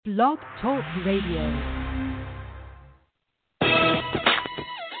Blog Talk Radio.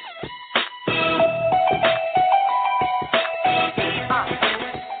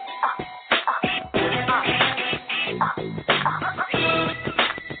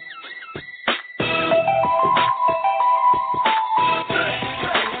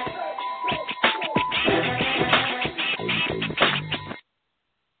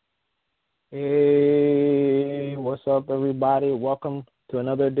 Hey, what's up, everybody? Welcome to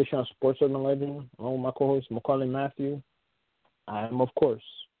another edition of Sports Urban Legend. I'm my co-host, Macaulay Matthew. I am, of course,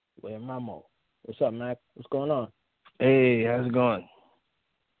 William Ramo. What's up, Mac? What's going on? Hey, how's it going?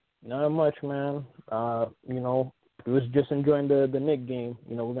 Not much, man. It was just enjoying the Knicks game.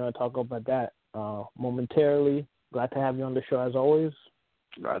 We're going to talk about that momentarily. Glad to have you on the show, as always.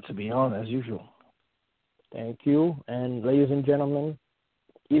 Glad to be on, as usual. Thank you. And ladies and gentlemen,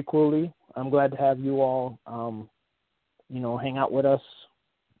 equally, I'm glad to have you all, hang out with us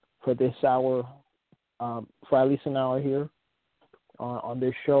for this hour, for at least an hour here on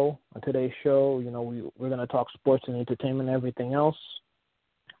this show. On today's show, we're going to talk sports and entertainment and everything else.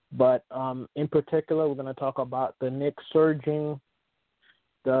 But in particular, we're going to talk about the Knicks surging,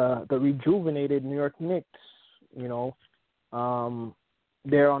 the rejuvenated New York Knicks. They're on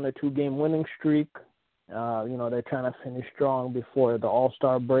a 2-game winning streak. They're trying to finish strong before the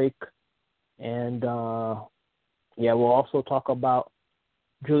All-Star break. And, we'll also talk about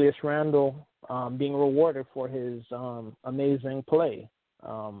Julius Randle being rewarded for his amazing play,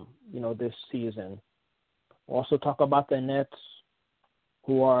 this season. We'll also talk about the Nets,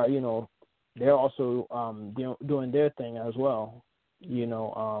 who are, they're also doing their thing as well, in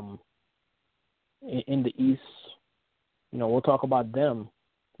the East. We'll talk about them.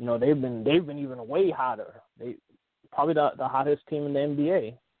 They've been even way hotter. They probably the hottest team in the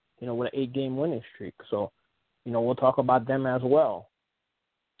NBA, with an 8-game winning streak. So, we'll talk about them as well.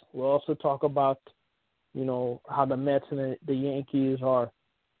 We'll also talk about, how the Mets and the Yankees are,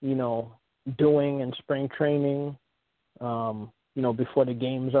 doing in spring training, before the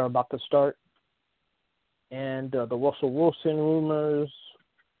games are about to start. And the Russell Wilson rumors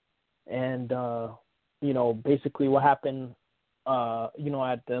and, basically what happened at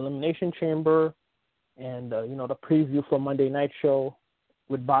the Elimination Chamber, and the preview for Monday Night Show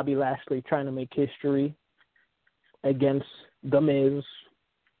with Bobby Lashley trying to make history against the Miz,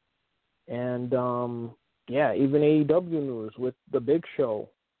 and even AEW news with the Big Show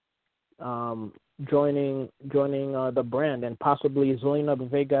joining the brand, and possibly Zelina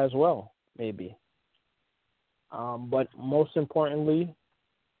Vega as well, maybe. But most importantly,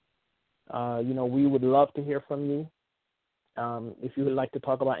 we would love to hear from you. If you would like to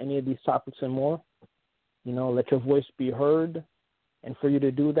talk about any of these topics and more, let your voice be heard. And for you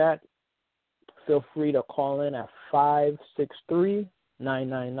to do that, feel free to call in at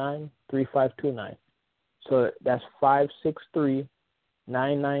 563-999-3529. So that's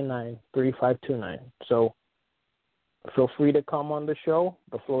 563-999-3529. So feel free to come on the show.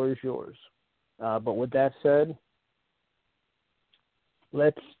 The floor is yours. But with that said,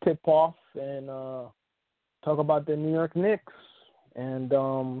 let's tip off and talk about the New York Knicks. And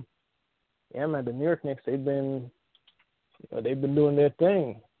the New York Knicks, they've been doing their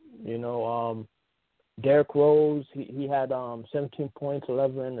thing. Derrick Rose, he had 17 points,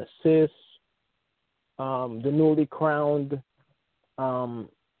 11 assists. The newly crowned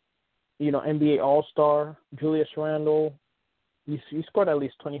NBA All-Star Julius Randle, he scored at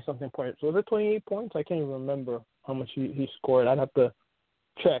least 20-something points. Was it 28 points? I can't even remember how much he scored. I'd have to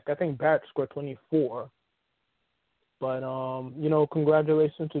check. I think Barrett scored 24. But,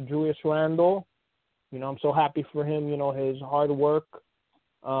 congratulations to Julius Randle. I'm so happy for him. His hard work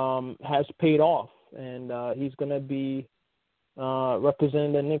has paid off, and he's going to be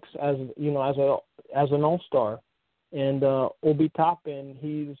representing the Knicks as an All-Star. And Obi Toppin,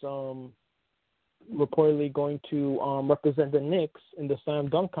 he's reportedly going to represent the Knicks in the slam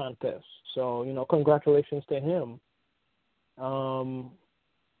dunk contest. So, congratulations to him.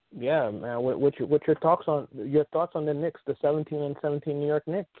 Yeah, man. What's your thoughts on the Knicks, the 17-17 New York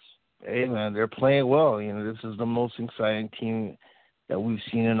Knicks? Hey, man, they're playing well. This is the most exciting team that we've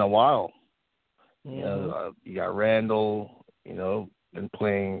seen in a while. Mm-hmm. You got Randle, been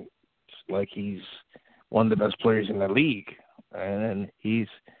playing like he's one of the best players in the league, and then he's,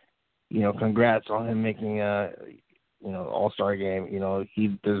 congrats on him making All-Star game. He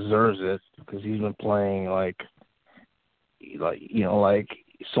deserves it because he's been playing like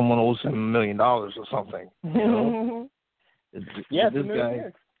someone owes him $1 million or something. Yeah, this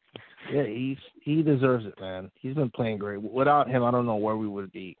guy. Yeah, he deserves it, man. He's been playing great. Without him, I don't know where we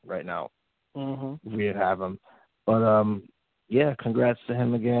would be right now. Mm-hmm. If we didn't have him. But yeah, congrats to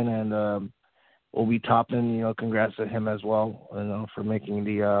him again, and Obi Toppin, congrats to him as well, for making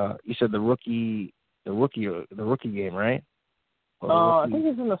the you said the rookie game, right? I think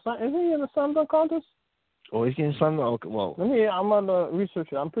he's in the Sun. Isn't he in the Slam Dunk contest? Oh, he's getting Slam Dunk. Okay, well. I'm on the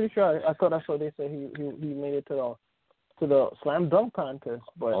research. I'm pretty sure. I thought I saw they said he made it to the Slam Dunk contest.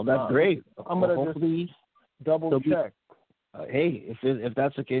 But oh, that's great. I'm gonna just double check. Hey, if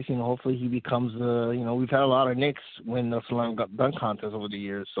that's the case, hopefully he becomes we've had a lot of Knicks win the Slam Dunk contest over the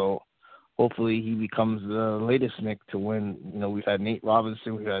years, so hopefully he becomes the latest Knick to win. We've had Nate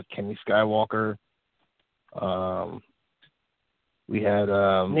Robinson, we've had Kenny Skywalker, we had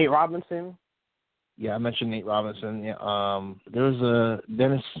Nate Robinson. Yeah, I mentioned Nate Robinson. Yeah, there was a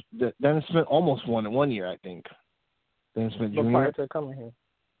Dennis Smith almost won it 1 year, I think. Dennis Smith Jr. Prior to coming here.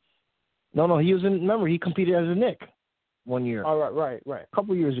 No, he was in. Remember, he competed as a Knick 1 year. Oh, right. A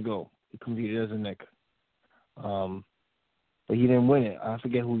couple years ago, he competed as a Knick. But he didn't win it. I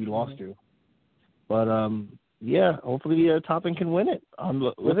forget who he lost to. But yeah, hopefully Toppin can win it. I'm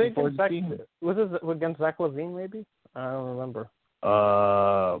looking forward to seeing it. Was it against Zach LaVine? Maybe I don't remember.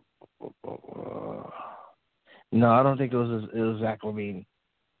 No, I don't think it was Zach LaVine.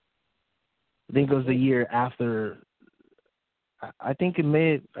 I think it was the year after. I think it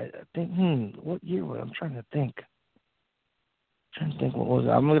may. I think. What year was it? I'm trying to think. What was it?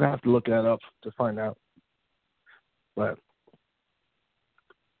 I'm gonna have to look that up to find out. But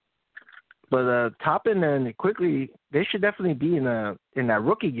Toppin and Quickly, they should definitely be in that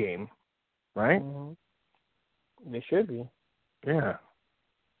rookie game, right? Mm-hmm. They should be. Yeah.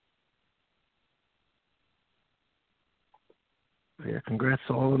 Yeah, congrats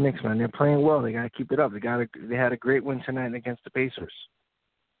to all the Knicks, man. They're playing well. They got to keep it up. They had a great win tonight against the Pacers.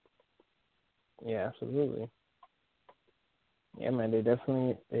 Yeah, absolutely. Yeah, man. They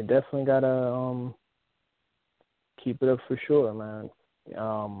definitely gotta keep it up for sure, man.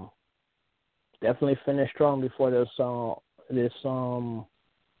 Definitely finish strong before this All-Star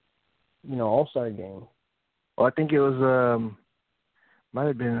game. Well, I think it was might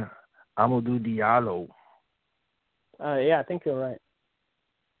have been Amadou Diallo. Yeah, I think you're right.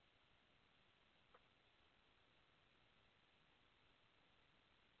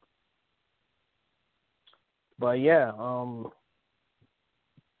 But yeah,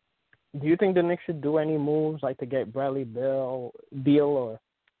 do you think the Knicks should do any moves like to get Bradley Beal or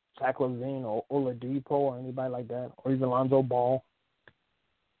Zach LaVine or Oladipo or anybody like that, or even Lonzo Ball?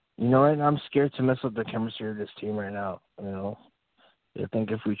 Right now I'm scared to mess up the chemistry of this team right now. I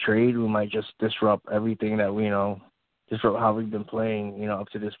think if we trade, we might just disrupt everything that we disrupt how we've been playing, up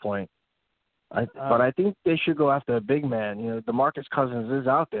to this point. But I think they should go after a big man. DeMarcus Cousins is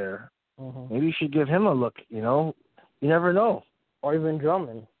out there. Mm-hmm. Maybe you should give him a look. You never know. Or even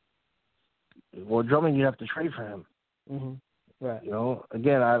Drummond. Well, Drummond, you have to trade for him. Mm-hmm. Right.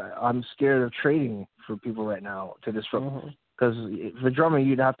 Again, I'm scared of trading for people right now to disrupt. Because for Drummond,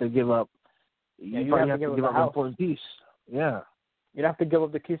 you'd have to give up. You'd probably have to give up an important piece. Yeah. You'd have to give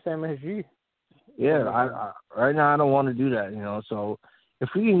up the keys to MSG. Yeah, I right now I don't want to do that, So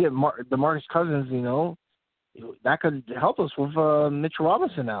if we can get DeMarcus Cousins, that could help us with Mitchell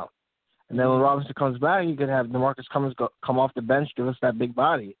Robinson out. And then when Robinson comes back, you could have DeMarcus Cousins come off the bench, give us that big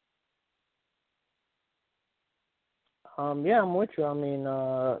body. Yeah, I'm with you. I mean,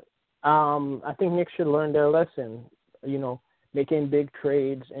 I think Knicks should learn their lesson. Making big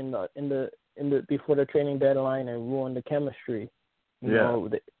trades in the before the trading deadline and ruin the chemistry. You know,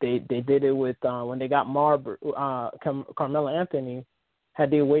 they did it with when they got Carmelo Anthony.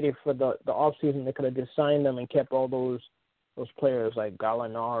 Had they waited for the off season, they could have just signed them and kept all those players like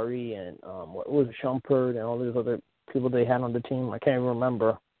Gallinari and what was it, Shumpert and all these other people they had on the team. I can't even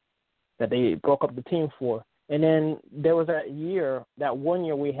remember that they broke up the team for. And then there was that 1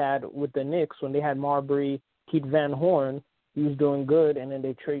 year we had with the Knicks when they had Marbury, Keith Van Horn. He was doing good, and then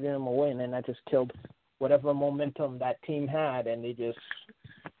they traded him away, and then that just killed whatever momentum that team had, and they just,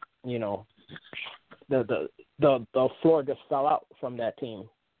 the floor just fell out from that team.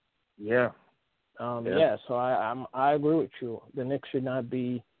 Yeah. So I agree with you. The Knicks shouldn't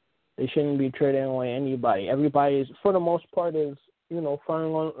be trading away anybody. Everybody is, for the most part, is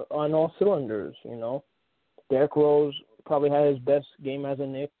firing on all cylinders. Derrick Rose probably had his best game as a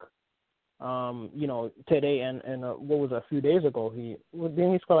Knick. Today and what was it, a few days ago?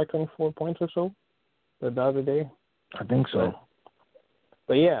 Didn't he score like 24 points or so the other day? I think so.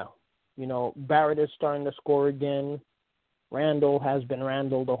 But yeah, Barrett is starting to score again. Randle has been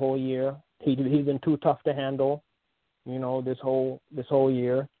Randle the whole year. He's been too tough to handle, this whole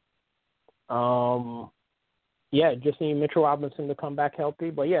year. Just need Mitchell Robinson to come back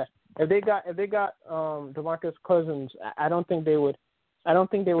healthy. But yeah, if they got DeMarcus Cousins, I don't think they would. I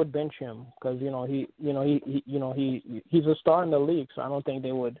don't think they would bench him because he's a star in the league. So I don't think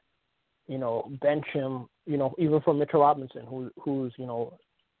they would, bench him. Even for Mitchell Robinson, who's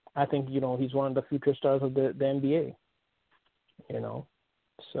I think he's one of the future stars of the NBA.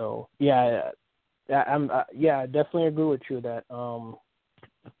 So yeah, I definitely agree with you that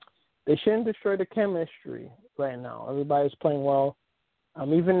they shouldn't destroy the chemistry right now. Everybody's playing well.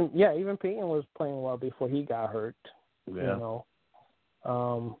 Even Peyton was playing well before he got hurt. Yeah.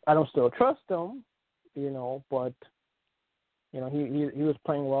 I don't still trust him, but he was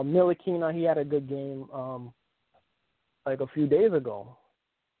playing well. Ntilikina, he had a good game like a few days ago,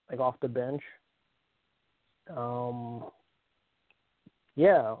 like off the bench.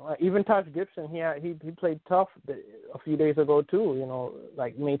 Even Taj Gibson, he played tough a few days ago too.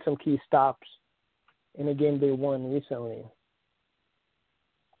 Like made some key stops in a game they won recently.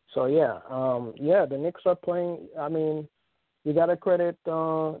 So the Knicks are playing. I mean, you got to credit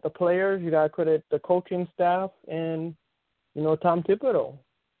the players, you got to credit the coaching staff, and Tom Thibodeau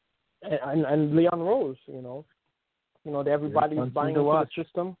and Leon Rose. Everybody's buying into the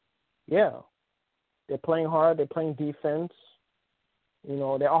system. Yeah, they're playing hard. They're playing defense.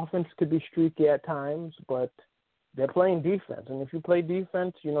 Their offense could be streaky at times, but they're playing defense. And if you play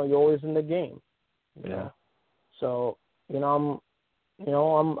defense, you're always in the game. Yeah. So I'm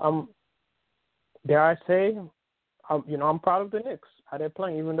dare I say, I'm proud of the Knicks how they're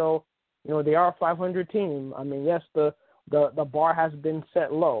playing, even though they are a 500 team. I mean, yes, the bar has been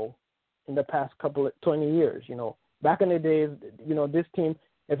set low in the past 20 years. Back in the days, this team.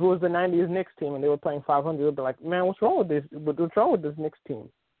 If it was the 90s Knicks team and they were playing 500, they'd be like, man, what's wrong with this? What's wrong with this Knicks team?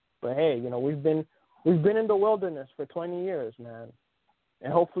 But hey, we've been in the wilderness for 20 years, man,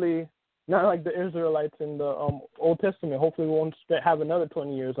 and hopefully not like the Israelites in the Old Testament. Hopefully we won't have another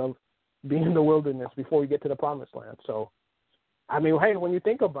 20 years of being in the wilderness before we get to the Promised Land. So, I mean, hey, when you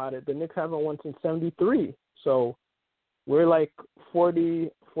think about it, the Knicks haven't won since '73. So we're like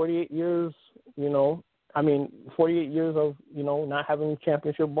 48 years, 48 years of, not having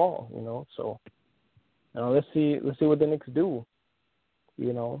championship ball, so let's see what the Knicks do,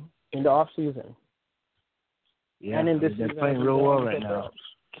 in the off season. Yeah, and in this they're playing real well right now.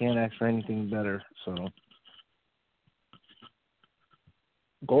 Can't ask for anything better. So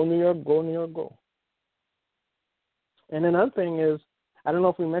go New York, go. And another thing is, I don't know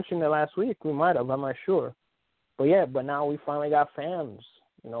if we mentioned it last week. We might have. I'm not sure. But now we finally got fans.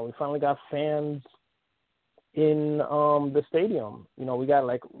 We finally got fans in the stadium. We got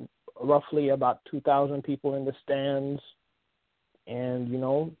like roughly about 2,000 people in the stands, and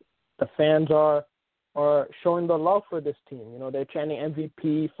the fans are showing the love for this team. They're chanting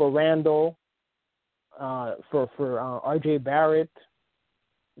MVP for Randle, for RJ Barrett.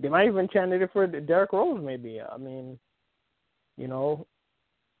 They might even chant it for Derrick Rose, maybe. I mean,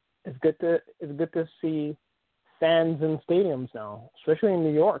 it's good to see fans in stadiums now, especially in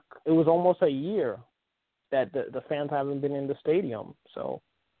New York. It was almost a year that the fans haven't been in the stadium. So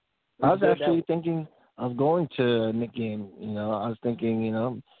I was actually thinking of going to a Knicks game. I was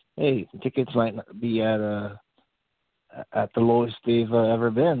thinking, hey, tickets might not be at the lowest they've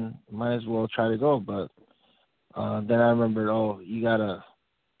ever been. Might as well try to go. But then I remembered, you gotta,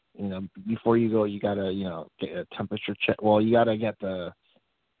 before you go, you gotta, get a temperature check. Well, you gotta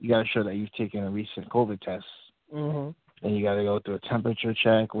show that you've taken a recent COVID test. Mm-hmm. And you gotta go through a temperature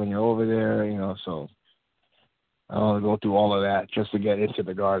check when you're over there. So I don't want to go through all of that just to get into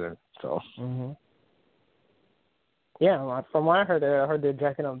the Garden. So. Mm-hmm. Yeah, from what I heard they're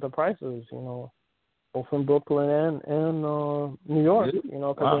jacking up the prices. Both in Brooklyn and New York.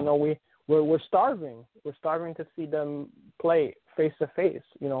 Because they know we're starving. We're starving to see them play face to face.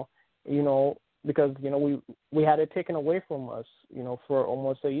 Because we had it taken away from us. For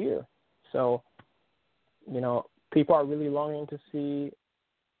almost a year. So, people are really longing to see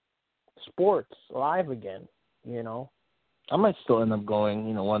sports live again. I might still end up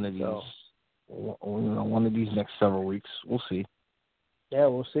going. One of these. One of these next several weeks. We'll see. Yeah,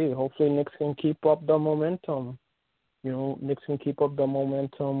 we'll see. Hopefully, Knicks can keep up the momentum. Knicks can keep up the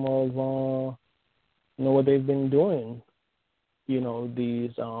momentum of what they've been doing.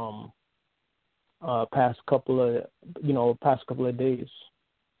 These past couple of days.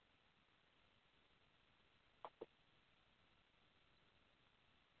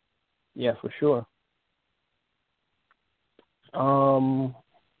 Yeah, for sure.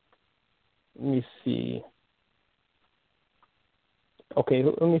 Let me see. Okay,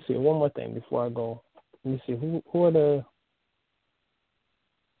 let me see. One more thing before I go. Let me see. Who are the?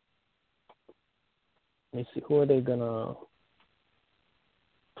 Let me see. Who are they gonna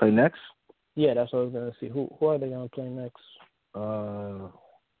play next? Yeah, that's what I was gonna see. Who are they gonna play next?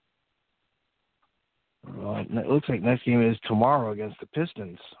 It looks like next game is tomorrow against the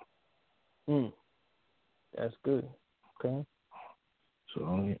Pistons. That's good. Okay. So,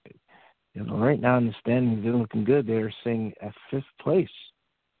 right now in the standings, they're looking good. They're sitting at 5th place,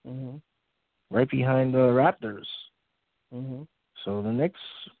 right behind the Raptors. So the Knicks,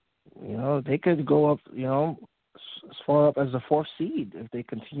 they could go up, as far up as the 4th seed if they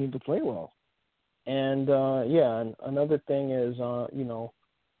continue to play well. And and another thing is, the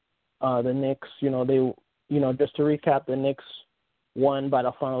Knicks, they, just to recap, the Knicks won by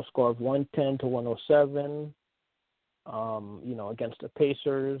the final score of 110-107, against the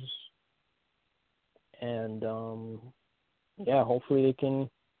Pacers. And hopefully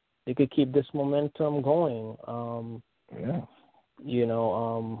they could keep this momentum going.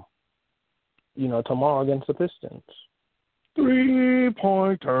 Tomorrow against the Pistons.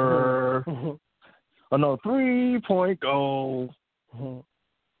 3-pointer. Oh no, 3-point goal.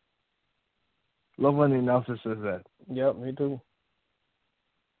 Love when the announcer says that. Yep, me too.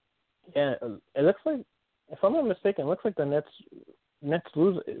 Yeah, it looks like, if I'm not mistaken, it looks like the Nets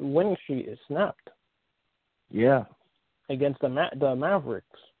winning streak is snapped. Yeah. Against the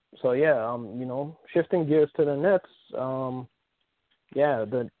Mavericks. So shifting gears to the Nets. The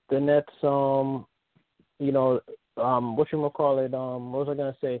Nets. Whatchamacallit? What was I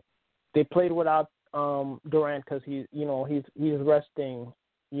gonna say? They played without Durant because he's resting.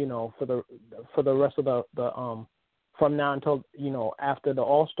 For the rest of the from now until after the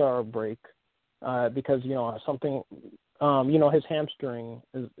All-Star break, because something his hamstring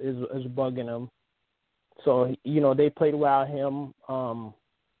is bugging him. So they played without him.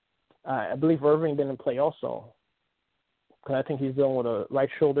 I believe Irving didn't play also, because I think he's dealing with a right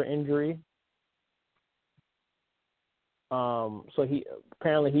shoulder injury. So he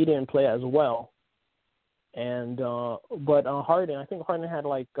didn't play as well. And but Harden, I think Harden had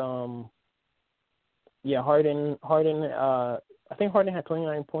I think Harden had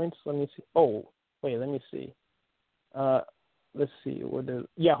 29 points. Let me see. Oh, wait, let me see. Let's see.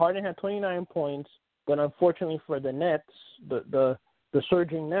 Harden had 29 points, but unfortunately for the Nets, the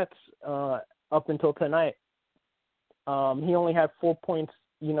surging Nets, up until tonight, he only had 4 points,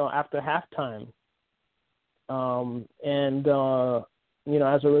 after halftime.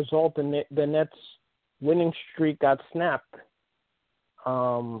 As a result, the Nets winning streak got snapped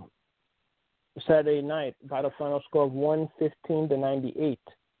Saturday night by the final score of 115-98.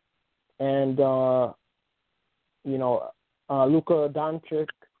 And Luka Doncic,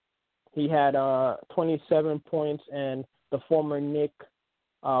 he had 27 points, and the former Nick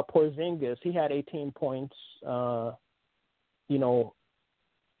Porzingis, he had 18 points.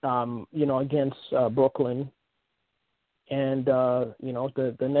 Against Brooklyn, and the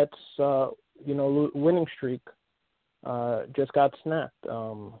Nets, winning streak just got snapped.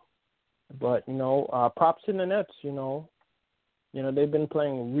 But props to the Nets. They've been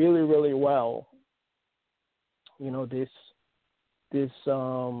playing really, really well. This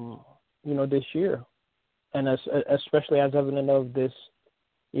year, and especially as evident of this,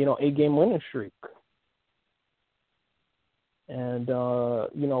 8-game winning streak. And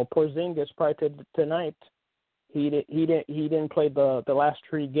Porzingis, prior to tonight, he didn't play the last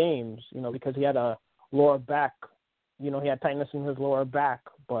 3 games, because he had a lower back. He had tightness in his lower back,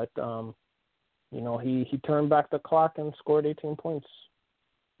 but he turned back the clock and scored 18 points.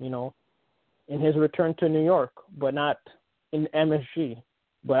 In his return to New York, but not in MSG,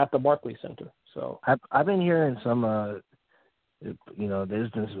 but at the Barclays Center. So I've been hearing some,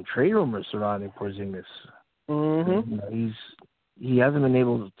 there's been some trade rumors surrounding Porzingis. He hasn't been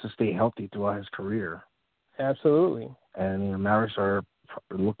able to stay healthy throughout his career. Absolutely. And the Mavericks are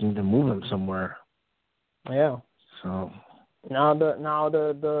looking to move him somewhere. Yeah. So now the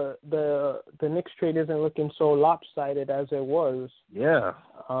Knicks trade isn't looking so lopsided as it was. Yeah.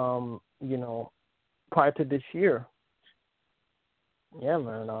 Prior to this year. Yeah,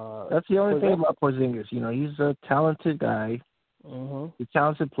 man. That's the only thing about Porzingis. He's a talented guy. He's a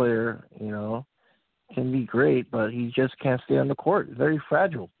talented player. Can be great, but he just can't stay on the court. Very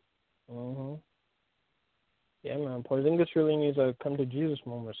fragile. Yeah, man. Porzingis really needs a come to Jesus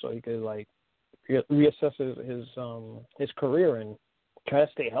moment so he could reassess his career and try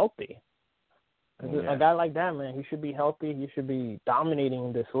to stay healthy. A guy like that, man, he should be healthy. He should be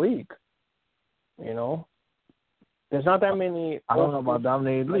dominating this league. There's not that many. I don't know about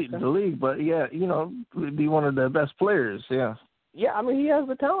dominating the league, but yeah, be one of the best players. Yeah. Yeah, I mean, he has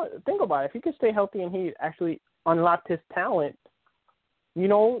the talent. Think about it. If he could stay healthy and he actually unlocked his talent,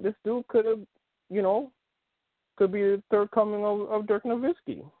 this dude could have, could be the third coming of Dirk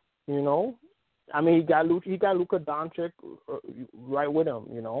Nowitzki. You know, I mean, he got Luka Doncic right with him.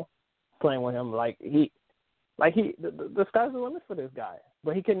 You know, playing with him the sky's the limit for this guy.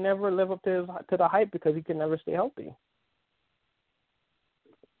 But he can never live up to the hype because he can never stay healthy.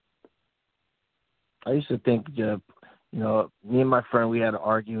 I used to think, you know, me and my friend, we had an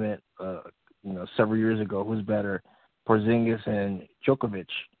argument, you know, several years ago, who's better, Porzingis and Djokovic.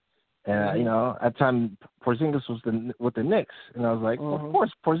 And, you know, at the time, Porzingis was with the Knicks. And I was like, well, of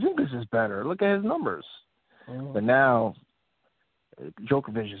course, Porzingis is better. Look at his numbers. But now,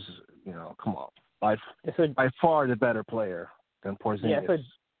 Djokovic is, you know, come on, by far the better player than Porzingis. Yeah,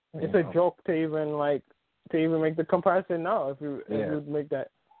 it's a joke to even make the comparison now if you make that.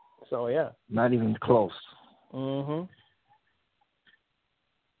 So, yeah. Not even close. So,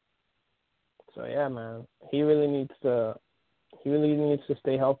 yeah, man. He really needs to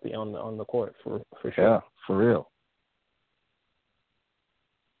stay healthy on the court for sure. Yeah, for real.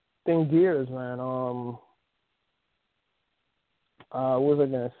 Thing gears, man. What was I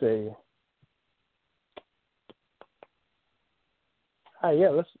gonna say? Yeah,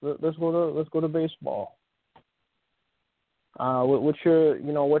 let's go to baseball. What's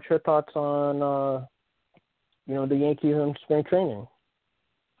your thoughts on the Yankees in spring training?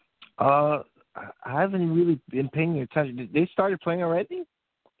 I haven't really been paying attention. They started playing already?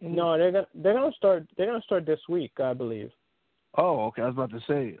 No, they're gonna start. They're gonna start this week, I believe. Oh, okay. I was about to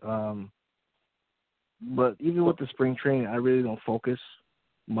say. But even with the spring training, I really don't focus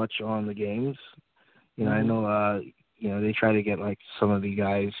much on the games. You know, I know. They try to get like some of the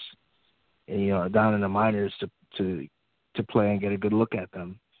guys, down in the minors to play and get a good look at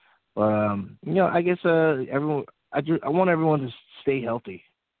them. But I guess everyone. I want everyone to stay healthy.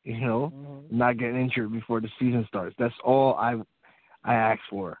 Not getting injured before the season starts. That's all I ask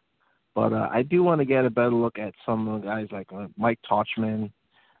for. But I do want to get a better look at some of the guys like Mike Tauchman.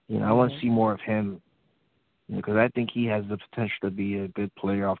 I want to see more of him because I think he has the potential to be a good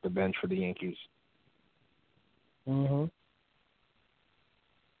player off the bench for the Yankees.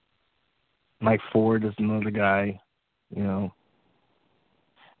 Mike Ford is another guy.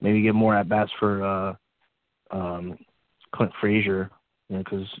 Maybe get more at bats for Clint Frazier.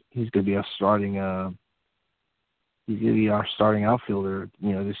 Because he's going to be our starting outfielder,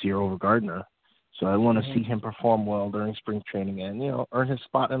 this year over Gardner. So I want to see him perform well during spring training and, earn his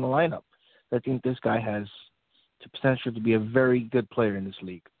spot in the lineup. I think this guy has the potential to be a very good player in this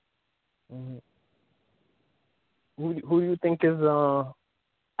league. Who do you think is out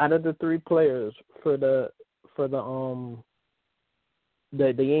of the three players for the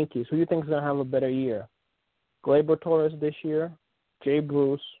Yankees? Who do you think is going to have a better year? Gleyber Torres this year, Jay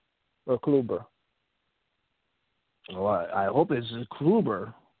Bruce, or Kluber? Well, I hope it's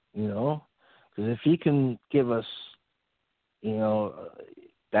Kluber, because if he can give us,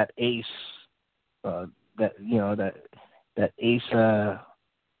 that ace, that ace,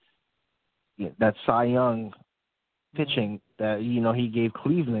 that Cy Young pitching that he gave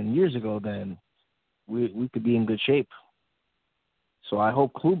Cleveland years ago, then we could be in good shape. So I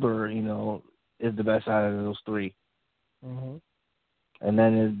hope Kluber, is the best out of those three. And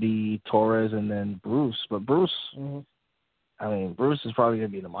then it'd be Torres and then Bruce. But Bruce, Bruce is probably going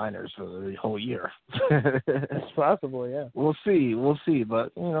to be in the minors for the whole year. It's possible, yeah. We'll see.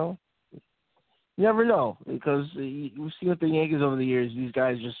 But, you never know because we've seen with the Yankees over the years, these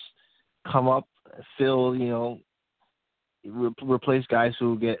guys just come up, fill, replace guys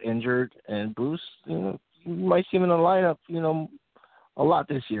who get injured. And Bruce, you might see him in the lineup, a lot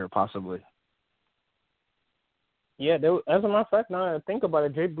this year possibly. Yeah, as a matter of fact, now I think about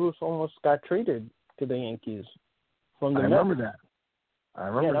it, Jay Bruce almost got traded to the Yankees from the Mets. I remember that.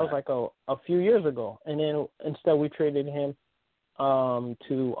 Yeah, that was like a few years ago. And then instead we traded him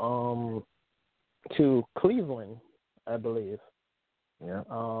to Cleveland, I believe. Yeah.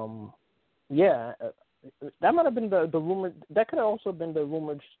 That might have been the rumor. That could have also been the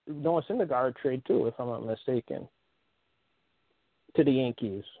rumored Noah Syndergaard trade too, if I'm not mistaken, to the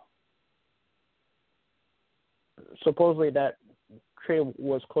Yankees. Supposedly that trade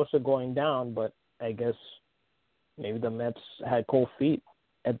was close to going down, but I guess maybe the Mets had cold feet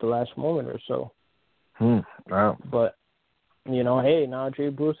at the last moment or so. Wow. But, hey, now Jay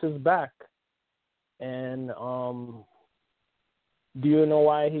Bruce is back. And do you know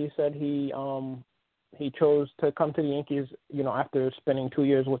why he said he chose to come to the Yankees, after spending 2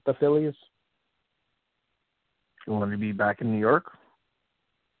 years with the Phillies? You wanted to be back in New York?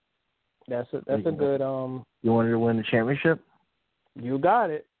 That's a good. You wanted to win the championship? You got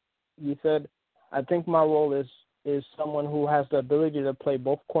it. You said, I think my role is someone who has the ability to play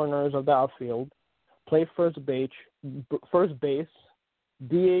both corners of the outfield, play first base,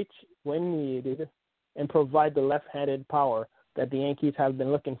 DH when needed, and provide the left-handed power that the Yankees have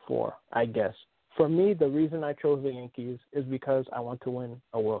been looking for, I guess. For me, the reason I chose the Yankees is because I want to win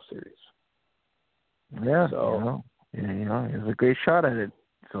a World Series. Yeah, so, it's a great shot at it.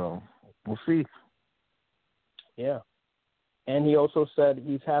 So we'll see. Yeah. And he also said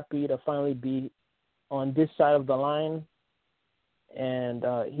he's happy to finally be on this side of the line, and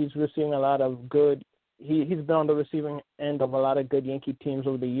he's receiving a lot of good. He's been on the receiving end of a lot of good Yankee teams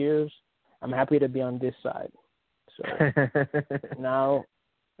over the years. I'm happy to be on this side. So now,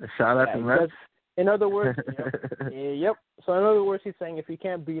 a shot at the Mets. In other words, yep. So in other words, he's saying if you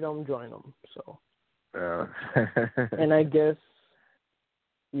can't beat them, join them. So, and I guess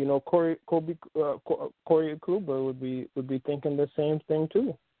Corey Kluber would be thinking the same thing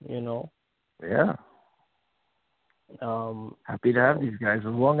too. Yeah. Happy to have these guys.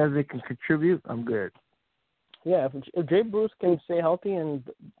 As long as they can contribute, I'm good. Yeah, if Jay Bruce can stay healthy and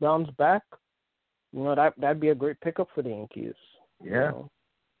bounce back, that'd be a great pickup for the Yankees. Yeah.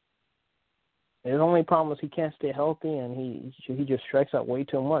 His only problem is he can't stay healthy and he just strikes out way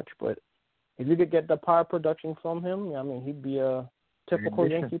too much. But if you could get the power production from him, I mean, he'd be a typical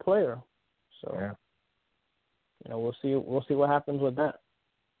Yankee player. So, we'll see what happens with that.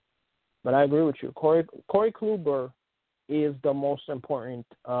 But I agree with you. Corey Kluber is the most important,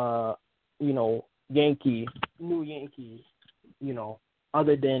 new Yankee,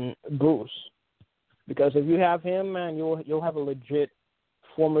 other than Bruce. Because if you have him, man, you'll have a legit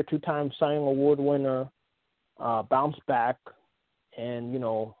former 2-time Cy Young Award winner, bounce back, and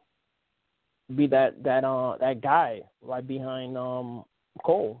be that guy right behind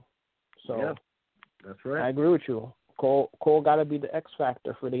Cole. So yeah, that's right. I agree with you. Cole got to be the X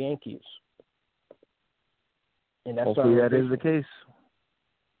factor for the Yankees. And that's hopefully that is the case.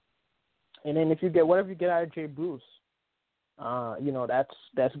 And then if you get whatever you get out of Jay Bruce,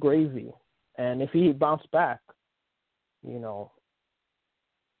 that's gravy. And if he bounced back, you know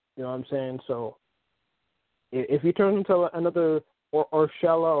what I'm saying? So if he turns into another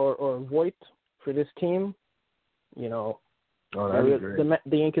Urshela or Voit for this team, the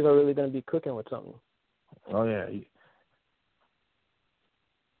Yankees are really going to be cooking with something. Oh yeah.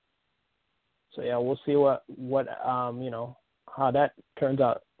 So yeah, we'll see what how that turns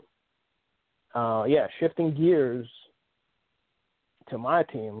out. Shifting gears to my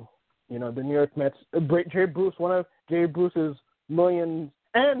team, the New York Mets. Jay Bruce, one of Jay Bruce's millions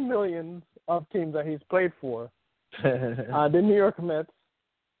and millions of teams that he's played for. The New York Mets.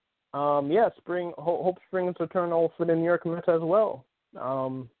 Hope spring is eternal for the New York Mets as well.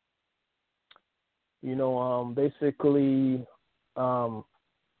 Basically,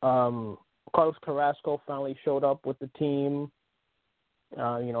 Carlos Carrasco finally showed up with the team.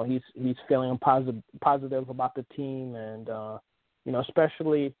 He's feeling positive about the team, and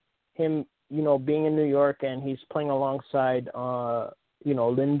especially him, being in New York, and he's playing alongside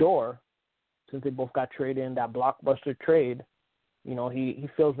Lindor, since they both got traded in that blockbuster trade. He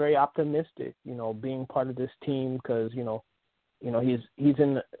feels very optimistic, being part of this team, because he's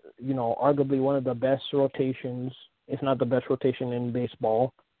in arguably one of the best rotations, if not the best rotation in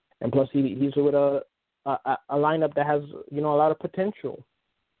baseball, and plus he's with a lineup that has a lot of potential,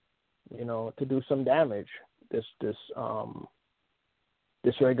 to do some damage this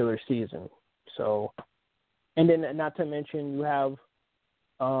regular season. So, and then not to mention you have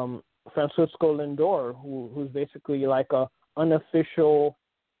Francisco Lindor, who's basically like a unofficial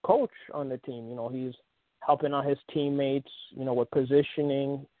coach on the team. He's helping out his teammates, with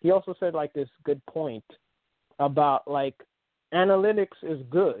positioning. He also said like this good point about like analytics is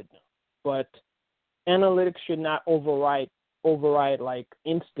good, but analytics should not override like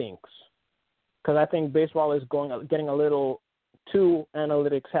instincts. Because I think baseball is getting a little too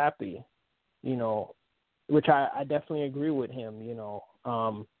analytics happy, which I definitely agree with him.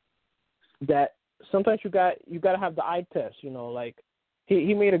 That sometimes you got to have the eye test. Like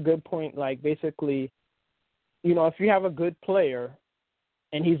he made a good point. Like basically, if you have a good player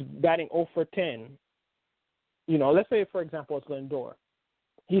and he's batting 0 for 10, let's say for example it's Lindor,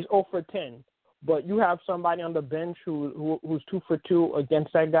 he's 0 for 10, but you have somebody on the bench who's 2 for 2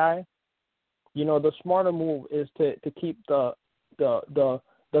 against that guy. The smarter move is to keep the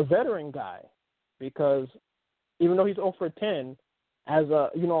veteran guy, because even though he's 0 for 10, as a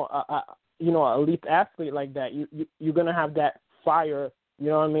elite athlete like that, you're gonna have that fire. You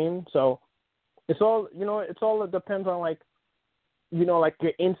know what I mean? So it's all it depends on like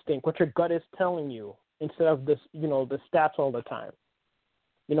your instinct, what your gut is telling you, instead of this the stats all the time.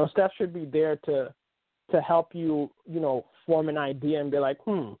 Stats should be there to help you form an idea and be like,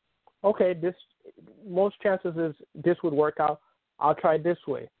 okay, this most chances is this would work out. I'll try it this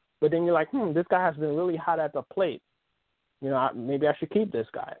way. But then you're like, this guy has been really hot at the plate. Maybe I should keep this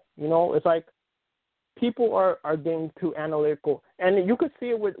guy. It's like people are getting too analytical. And you could see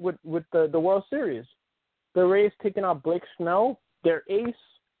it with the World Series. The Rays taking out Blake Snell, their ace.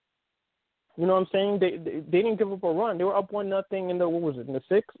 You know what I'm saying? They didn't give up a run. They were up 1-0 in the, what was it, in the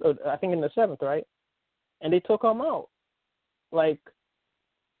sixth? I think in the seventh, right? And they took him out. Like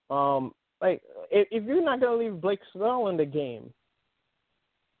if you're not gonna leave Blake Snell in the game,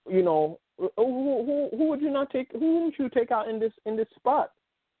 who would you not take? Who wouldn't you take out in this spot?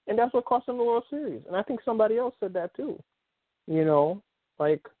 And that's what cost them the World Series. And I think somebody else said that too. It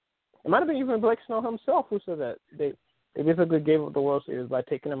might have been even Blake Snell himself who said that they basically gave up the World Series by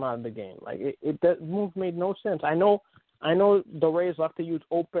taking him out of the game. Like that move made no sense. I know the Rays love to use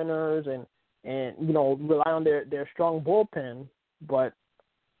openers and rely on their strong bullpen, but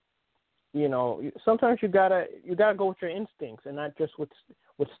sometimes you gotta go with your instincts and not just with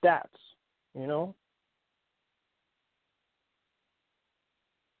stats.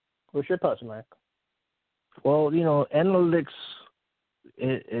 What's your thoughts, Mac? Well, analytics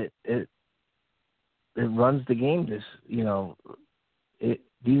it runs the game.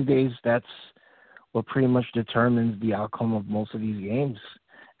 These days that's what pretty much determines the outcome of most of these games,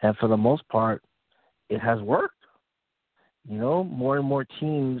 and for the most part, it has worked. More and more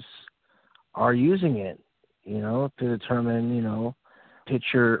teams are using it, to determine,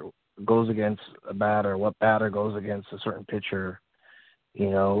 pitcher goes against a batter, what batter goes against a certain pitcher,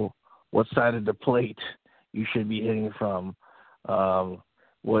 what side of the plate you should be hitting from,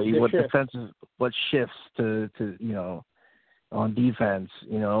 what shifts to on defense.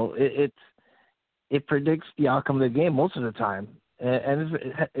 It predicts the outcome of the game most of the time, and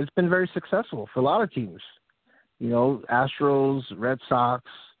it's been very successful for a lot of teams. Astros, Red Sox,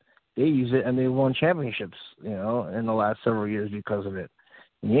 they use it and they won championships, in the last several years because of it.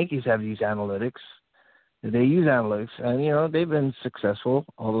 The Yankees have used analytics. They use analytics, and, they've been successful,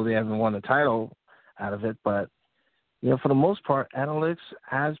 although they haven't won a title out of it. But, for the most part, analytics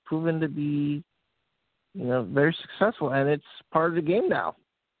has proven to be, very successful, and it's part of the game now.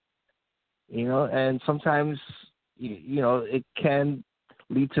 And sometimes, it can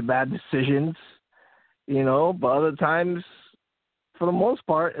lead to bad decisions, but other times, for the most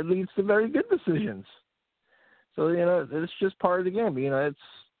part, it leads to very good decisions. So, it's just part of the game.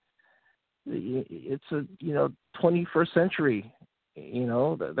 It's a 21st century.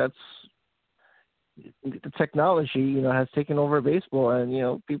 That's the technology. Has taken over baseball,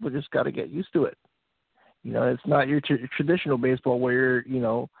 and people just got to get used to it. It's not your traditional baseball where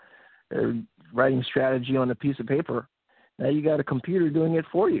you're writing strategy on a piece of paper. Now you got a computer doing it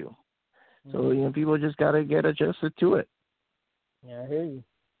for you. So people just got to get adjusted to it. Yeah, I hear you.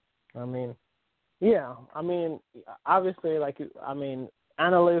 Obviously,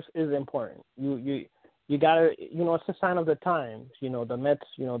 analytics is important. You gotta, it's a sign of the times. The Mets,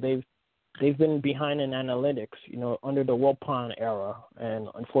 they've been behind in analytics, under the Wilpon era, and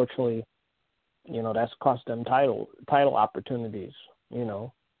unfortunately, that's cost them title opportunities.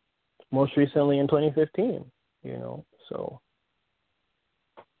 Most recently in 2015. So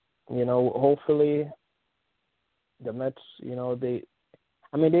hopefully the Mets,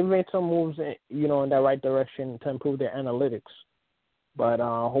 they've made some moves, in that right direction to improve their analytics. But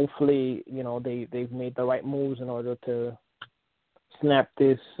hopefully, they've made the right moves in order to snap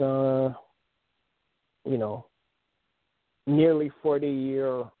this, nearly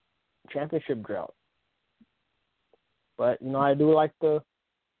 40-year championship drought. But I do like the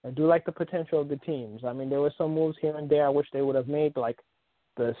potential of the teams. There were some moves here and there I wish they would have made, like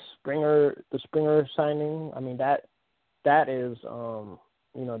the Springer signing. That is,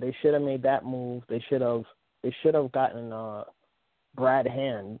 they should have made that move. They should have gotten Brad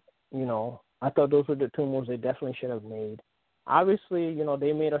Hand. I thought those were the two moves they definitely should have made. Obviously,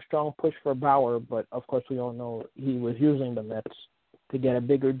 they made a strong push for Bauer, but of course we all know he was using the Mets to get a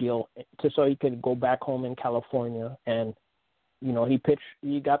bigger deal so he could go back home in California. And,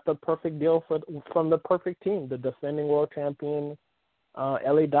 he got the perfect deal from the perfect team, the defending world champion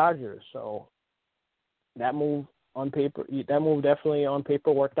LA Dodgers. So that move definitely on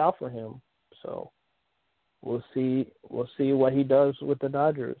paper worked out for him. So we'll see what he does with the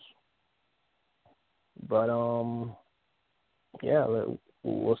Dodgers. But we'll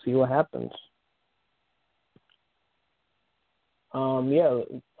see what happens.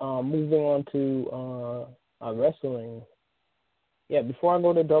 Moving on to wrestling. Yeah, before I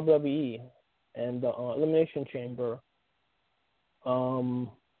go to WWE and the Elimination Chamber, let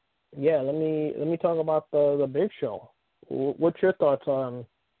me talk about the Big Show. What's your thoughts on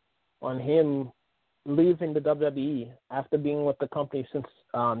him leaving the WWE after being with the company since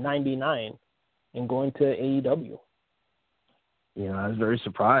 '99 and going to AEW. I was very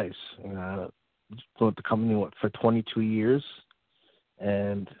surprised. With the company for 22 years,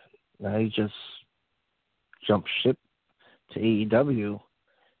 and now he just jumped ship to AEW.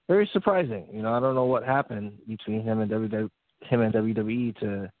 Very surprising. I don't know what happened between him and WWE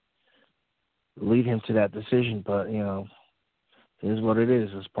to lead him to that decision, but it is what it is.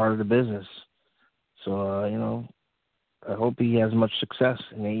 It's part of the business. So I hope he has much success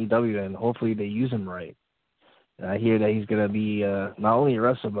in AEW, and hopefully they use him right. And I hear that he's going to be not only a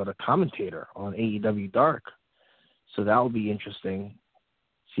wrestler but a commentator on AEW Dark. So that will be interesting.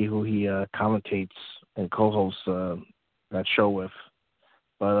 See who he commentates and co-hosts that show with.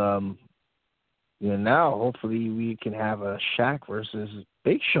 But now hopefully we can have a Shaq versus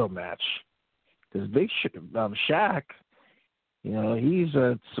Big Show match. Because Shaq, he's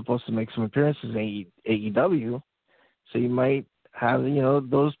supposed to make some appearances in AEW, so you might have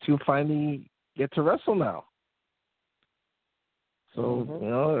those two finally get to wrestle now.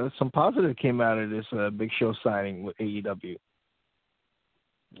 So some positive came out of this Big Show signing with AEW.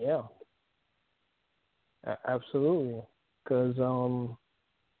 Yeah, absolutely. Because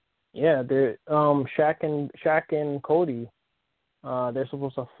they're Shaq and Cody. They're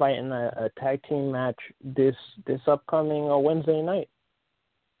supposed to fight in a tag team match this upcoming Wednesday night.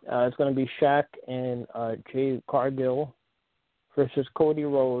 It's going to be Shaq and Jade Cargill versus Cody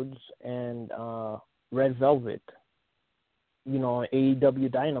Rhodes and Red Velvet.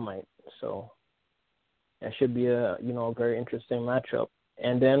 AEW Dynamite. So that should be a very interesting matchup.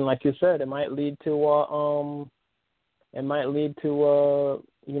 And then, like you said, it might lead to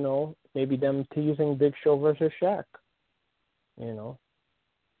maybe them teasing Big Show versus Shaq.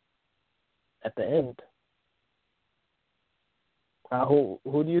 At the end. Who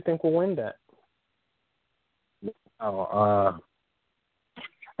do you think will win that?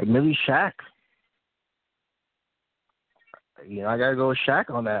 Maybe Shaq. I gotta go with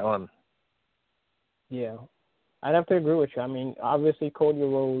Shaq on that one. Yeah, I'd have to agree with you. I mean, obviously Cody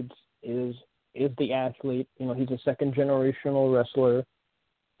Rhodes is the athlete. He's a second generational wrestler.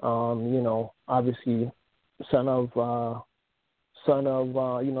 Obviously son of the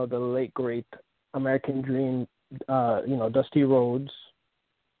late great American Dream, Dusty Rhodes,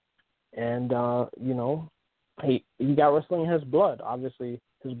 and he got wrestling in his blood. Obviously,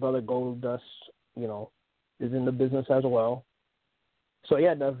 his brother Goldust, is in the business as well. So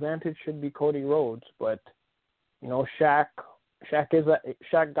yeah, the advantage should be Cody Rhodes, but Shaq got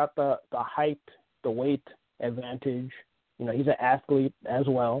the height, the weight advantage. He's an athlete as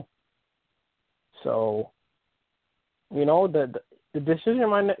well. So the decision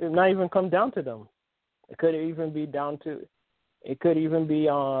might not even come down to them. It could even be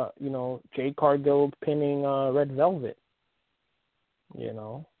Jade Cargill pinning Red Velvet.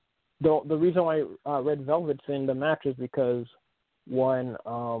 The reason why Red Velvet's in the match is because when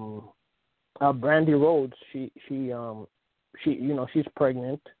Brandy Rhodes, she's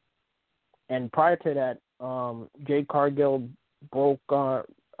pregnant, and prior to that, Jade Cargill broke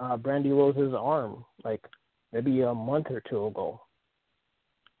Brandy Rhodes' arm like maybe a month or two ago.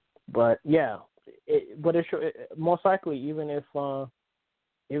 But yeah, most likely even if her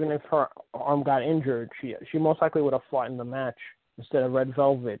arm got injured, she most likely would have fought in the match instead of Red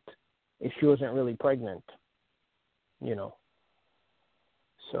Velvet if she wasn't really pregnant.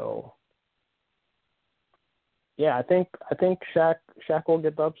 So yeah, I think Shaq will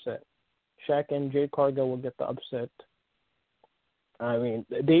get the upset. Shaq and Jade Cargill will get the upset. I mean,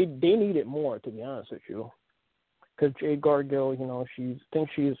 they need it more, to be honest with you, because Jade Cargill, she's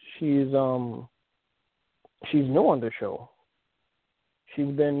new on the show.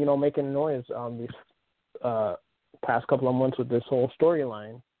 She's been making noise these past couple of months with this whole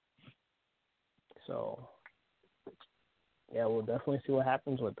storyline. So yeah, we'll definitely see what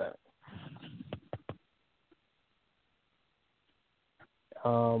happens with that.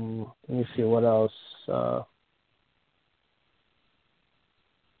 Let me see what else. Yeah,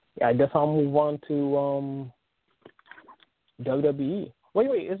 I guess I'll move on to WWE.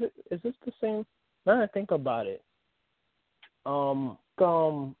 Wait, is this the same? Now that I think about it, FTR,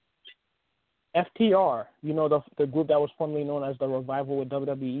 the group that was formerly known as the Revival with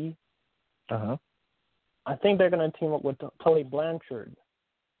WWE. I think they're gonna team up with Tully Blanchard.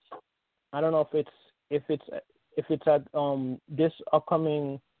 I don't know if it's at this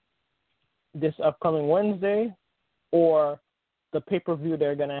upcoming Wednesday or the pay-per-view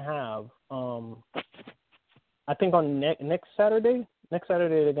they're gonna have. I think on next Saturday. Next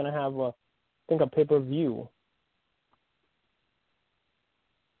Saturday they're gonna have a pay-per-view.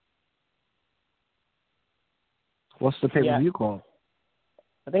 What's the pay-per-view called?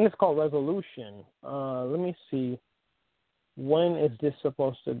 I think it's called Resolution. Let me see. When is this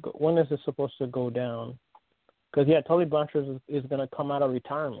supposed to go down? Because Tully Blanchard is going to come out of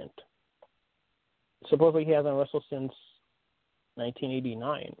retirement. Supposedly he hasn't wrestled since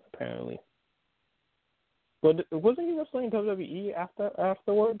 1989, apparently. But wasn't he wrestling WWE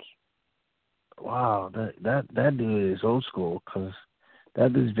afterwards? Wow, that dude is old school, because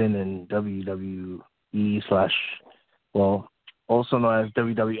that dude's been in WWE / also known as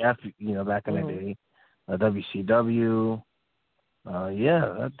WWF, back in the day, WCW.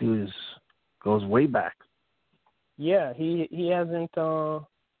 That dude goes way back. Yeah, he hasn't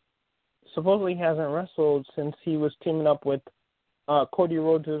supposedly hasn't wrestled since he was teaming up with Cody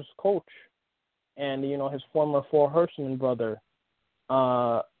Rhodes' coach and his former Four Horsemen brother,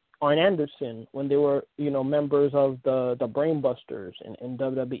 Arn Anderson, when they were members of the Brainbusters in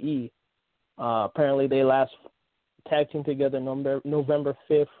WWE. Apparently, they last tag team together November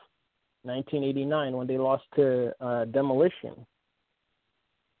 5th, 1989, when they lost to Demolition.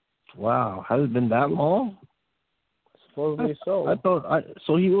 Wow, has it been that long? Supposedly so. I thought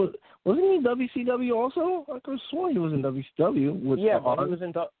so. He wasn't he in WCW also? I could have sworn he was in WCW. But he was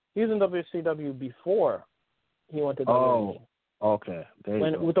in WCW before he went to WWE. Oh, okay.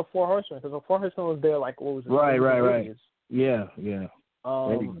 With the Four Horsemen, because the Four Horsemen was there what was it? Right. Yeah.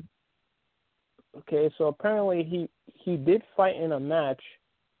 Okay, so apparently he did fight in a match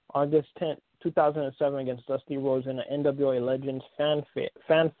August 10th, 2007 against Dusty Rhodes in the NWA Legends Fan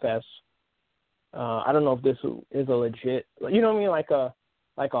Fest. I don't know if this is a legit, like a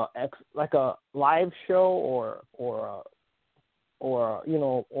live show or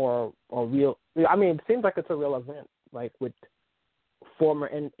real. I mean, it seems like it's a real event, like with former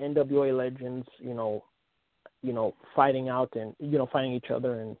NWA legends, fighting out and fighting each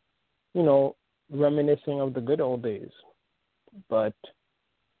other and reminiscing of the good old days. But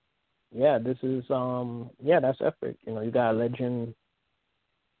yeah, this is that's epic. You got a legend,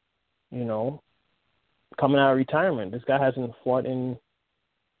 coming out of retirement. This guy hasn't fought in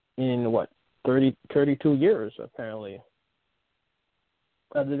what 32 years apparently.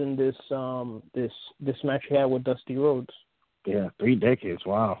 Other than this match he had with Dusty Rhodes. Yeah, 3 decades.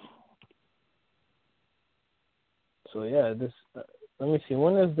 Wow. So yeah, this. Let me see.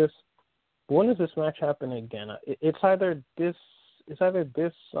 When does this match happen again? It's either this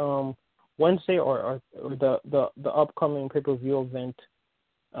Wednesday or the upcoming pay-per-view event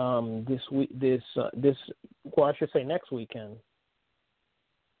this week. I should say next weekend.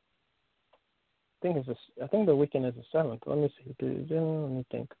 I think the weekend is the 7th. Let me see. Let me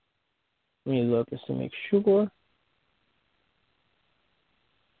think. Let me look just to make sure.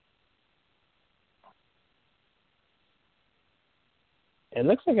 It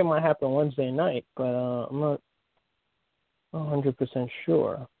looks like it might happen Wednesday night, but I'm not 100%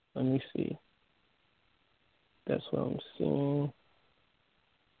 sure. Let me see. That's what I'm seeing.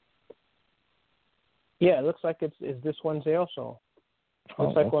 Yeah, it looks like it's this Wednesday also.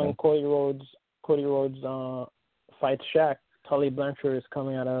 Looks like when Cody Rhodes fights Shaq, Tully Blanchard is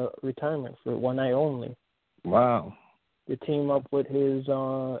coming out of retirement for one night only. Wow. To team up with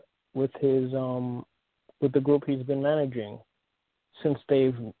the group he's been managing since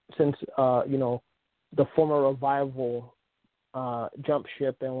the former Revival jumped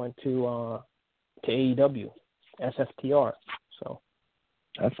ship and went to AEW, SFTR. So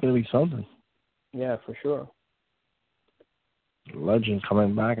that's gonna be something. Yeah, for sure. Legend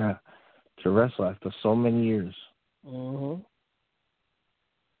coming back to wrestle after so many years. Mhm.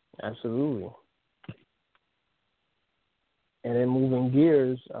 Absolutely. And then moving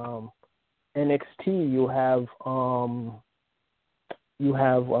gears, NXT, you have what you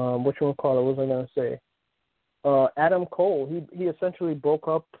want to call it? What was I gonna say? Adam Cole. He essentially broke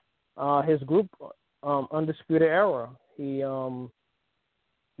up his group, Undisputed Era. He what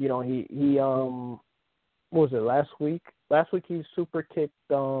was it, last week? Last week he super kicked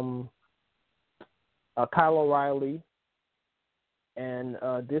Kyle O'Reilly, and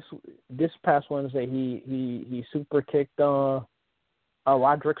this past Wednesday he super kicked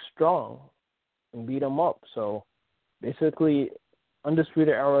Roderick Strong and beat him up. So basically,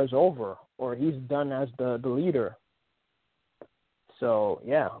 Undisputed Era is over, or he's done as the leader. So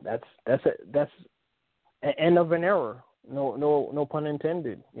yeah, that's an end of an era. No pun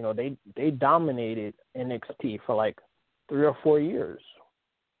intended. They dominated NXT for like 3 or 4 years.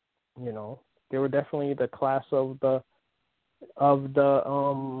 They were definitely the class of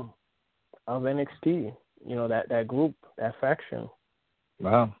NXT. That group, that faction.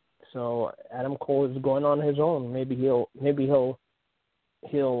 Wow. So Adam Cole is going on his own. Maybe he'll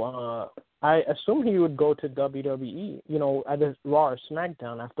I assume he would go to WWE, either Raw or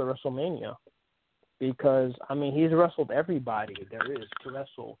SmackDown after WrestleMania, because I mean he's wrestled everybody there is to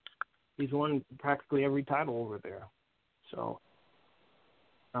wrestle. He's won practically every title over there. So,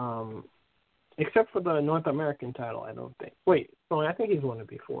 except for the North American title, I don't think. Wait, no, I think he's won it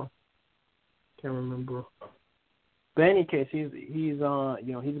before. Can't remember. But in any case, he's he's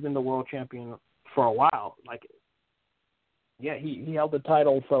been the world champion for a while. Like, yeah, he held the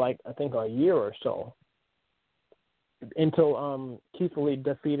title for like I think a year or so until Keith Lee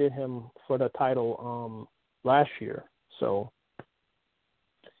defeated him for the title last year. So,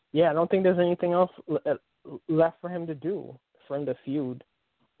 yeah, I don't think there's anything else left for him to do, for him to feud,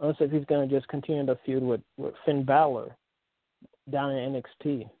 unless if he's going to just continue to feud with Finn Balor down in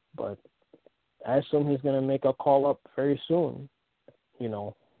NXT. But I assume he's going to make a call up very soon.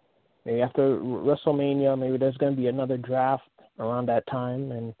 Maybe after WrestleMania, maybe there's going to be another draft around that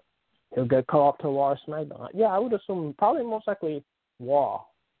time, and he'll get called up to Raw or SmackDown. Yeah, I would assume probably most likely Raw.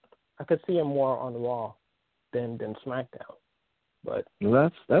 I could see him more on Raw than SmackDown. But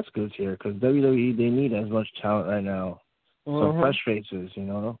that's good here because WWE, they need as much talent right now. Some fresh faces,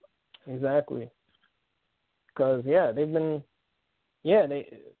 Exactly. Because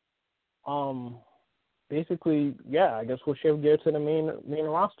basically, I guess we'll shift gear to the main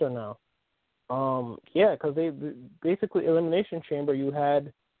roster now. Because they basically Elimination Chamber. You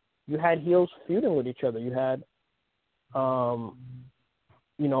had heels feuding with each other. You had, you're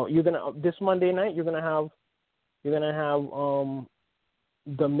gonna this Monday night. You're gonna have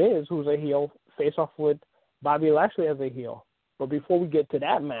the Miz, who's a heel, face off with Bobby Lashley as a heel. But before we get to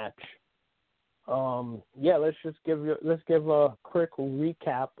that match, let's give a quick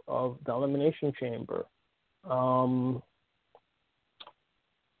recap of the Elimination Chamber.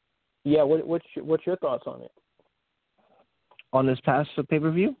 What's your thoughts on it? On this past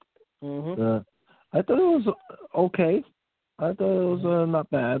pay-per-view? Mm-hmm. I thought it was okay. I thought it was not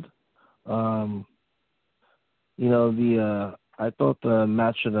bad. I thought the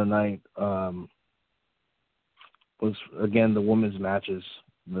match of the night was, again, the women's matches.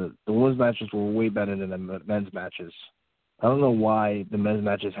 The women's matches were way better than the men's matches. I don't know why the men's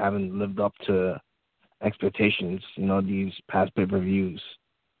matches haven't lived up to expectations, these past pay-per-views.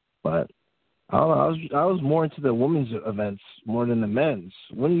 But I don't know, I was more into the women's events more than the men's.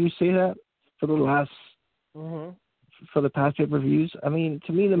 Wouldn't you say that for the past pay-per-views? I mean,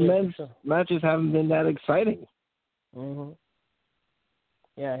 to me, the men's matches haven't been that exciting. Mm-hmm.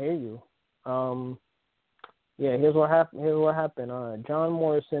 Yeah, I hear you. Here's what happened. John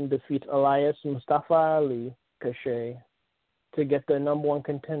Morrison defeats Elias Mustafa Ali Cachet to get the number one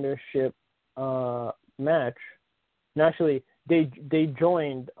contendership match. And actually, they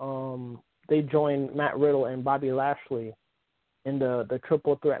joined Matt Riddle and Bobby Lashley in the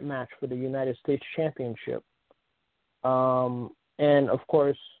triple threat match for the United States Championship. And of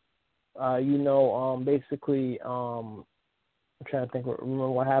course, basically, I'm trying to remember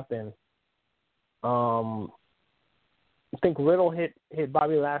what happened. I think Riddle hit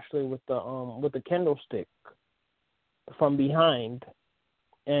Bobby Lashley with the kendo stick from behind,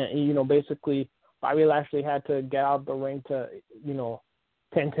 and basically Bobby Lashley had to get out of the ring to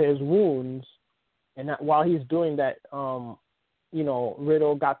tend to his wounds, and while he's doing that,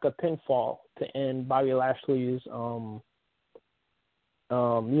 Riddle got the pinfall to end Bobby Lashley's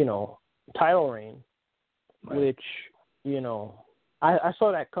title reign, right. Which I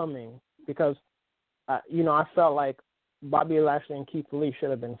saw that coming because I felt like Bobby Lashley and Keith Lee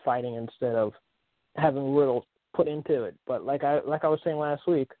should have been fighting instead of having Riddle put into it. But like I was saying last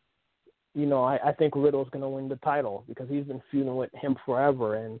week, I think Riddle's going to win the title because he's been feuding with him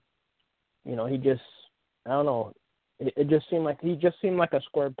forever, and he just, I don't know, it just seemed like a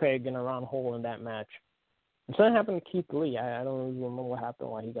square peg in a round hole in that match. And something happened to Keith Lee. I don't really remember what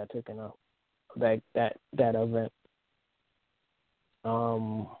happened, why he got taken out that event. Let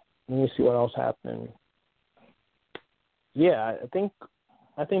me see what else happened. Yeah, I think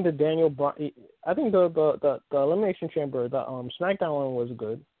the Daniel Bryan. I think the Elimination Chamber, the SmackDown one was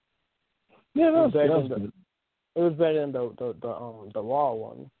good. Yeah, that was good. It was better than the Raw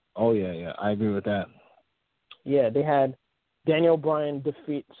one. Oh yeah, I agree with that. Yeah, they had Daniel Bryan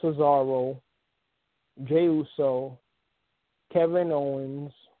defeat Cesaro, Jey Uso, Kevin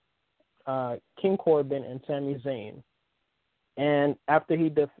Owens, King Corbin, and Sami Zayn. And after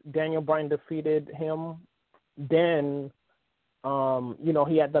Daniel Bryan defeated him, then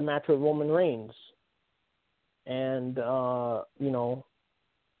he had the match with Roman Reigns, and that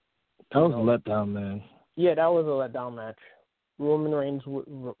was a letdown, man. Yeah, that was a letdown match. Roman Reigns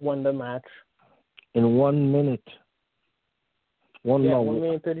won the match in 1 minute. 1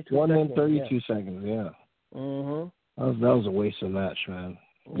 minute 32 seconds. 1 minute 32 seconds. Yeah. Mhm. That was a waste of match, man.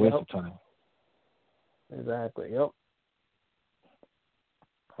 Waste of time. Exactly. Yep.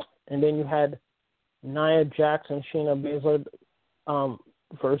 And then you had Nia Jax and Shayna Baszler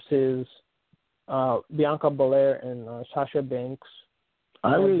versus Bianca Belair and Sasha Banks.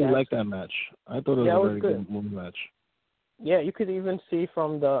 I really like that match. I thought it was a very good match. Yeah, you could even see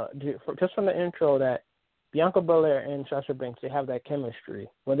from the intro that Bianca Belair and Sasha Banks, they have that chemistry,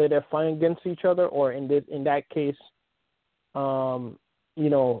 whether they're fighting against each other or in that case,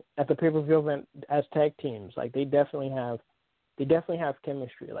 at the pay-per-view event as tag teams. Like they definitely have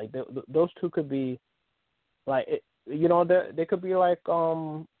chemistry. Like those two could be like they could be like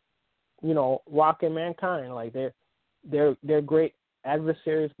Rock and Mankind. Like they're great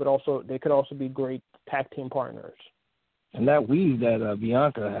adversaries, but also they could also be great tag team partners. And that weave that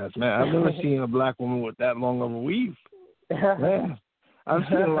Bianca has, man, I've never seen a black woman with that long of a weave. Man, I've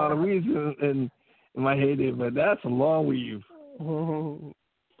seen a lot of weaves in my heyday, but that's a long weave. And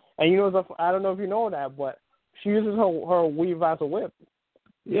I don't know if you know that, but she uses her weave as a whip.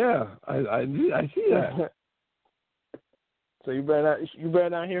 Yeah, I see that. So you better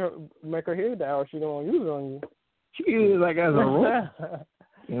not make her hear that, or she don't use it on you. She can use it like as a rope,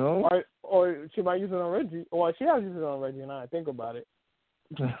 Or she might use it on Reggie. Or she has used it on Reggie. Now I think about it,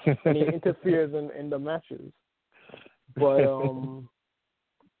 and he interferes in the matches. But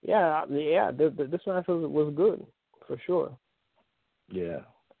this match was good for sure. Yeah,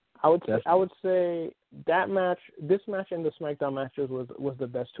 I would say that match, this match, and the SmackDown matches was the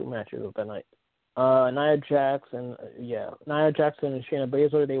best two matches of the night. Nia Jax and Shayna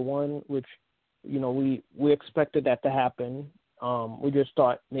Baszler, they won, which we expected that to happen. We just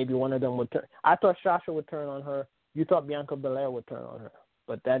thought maybe one of them would turn. I thought Sasha would turn on her. You thought Bianca Belair would turn on her,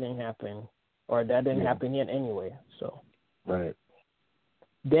 but that didn't happen, or that didn't happen yet anyway. So right.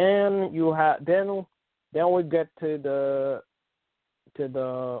 Then we get to the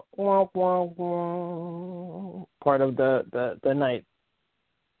part of the night.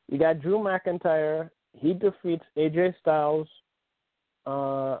 You got Drew McIntyre. He defeats AJ Styles.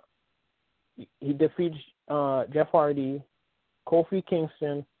 He defeats Jeff Hardy, Kofi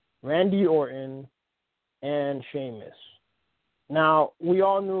Kingston, Randy Orton, and Sheamus. Now, we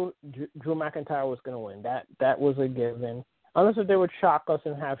all knew Drew McIntyre was going to win. That was a given. Unless if they would shock us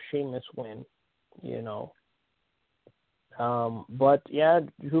and have Sheamus win, But, yeah,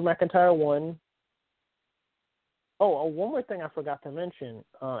 Drew McIntyre won. Oh, one more thing I forgot to mention.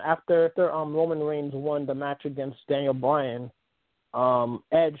 After Roman Reigns won the match against Daniel Bryan,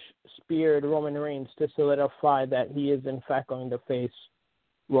 Edge speared Roman Reigns to solidify that he is in fact going to face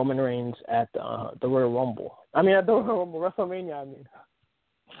Roman Reigns at the Royal Rumble. At the Royal Rumble, WrestleMania.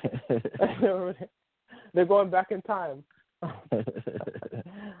 They're going back in time.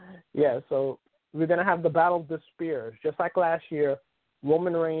 Yeah, so we're gonna have the Battle of the Spears, just like last year.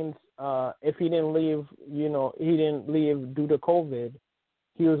 Roman Reigns, if he didn't leave, due to COVID,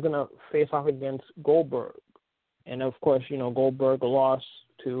 he was gonna face off against Goldberg. And, of course, Goldberg lost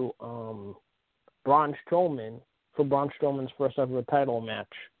to Braun Strowman for Braun Strowman's first ever title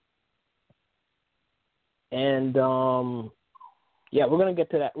match. And, we're going to get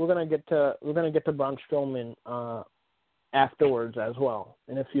to that. We're going to get to Braun Strowman afterwards as well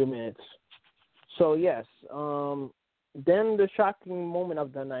in a few minutes. So, yes, then the shocking moment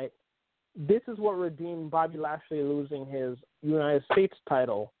of the night. This is what redeemed Bobby Lashley losing his United States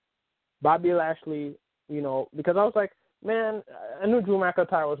title. Bobby Lashley, because I was like, man, I knew Drew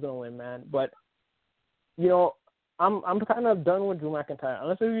McIntyre was going to win, man. But, I'm kind of done with Drew McIntyre.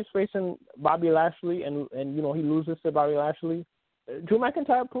 Unless he's facing Bobby Lashley and he loses to Bobby Lashley. Drew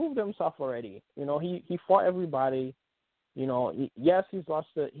McIntyre proved himself already. He fought everybody. He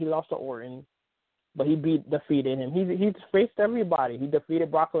lost to Orton, but he defeated him. He faced everybody. He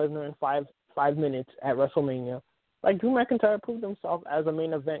defeated Brock Lesnar in five minutes at WrestleMania. Like, Drew McIntyre proved himself as a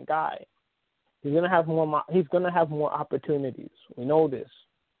main event guy. He's gonna have more opportunities. We know this.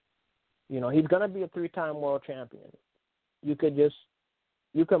 He's gonna be a 3-time world champion. You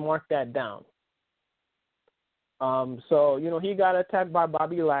can mark that down. So he got attacked by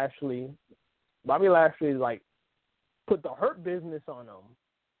Bobby Lashley. Bobby Lashley put the Hurt Business on him.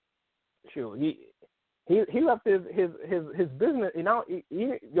 Shoot, he left his business. He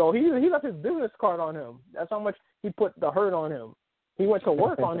left his business card on him. That's how much he put the Hurt on him. He went to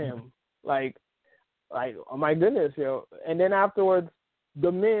work on him. Like, oh my goodness, And then afterwards, The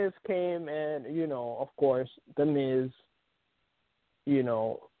Miz came and, of course, The Miz,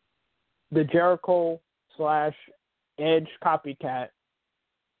 the Jericho / Edge copycat,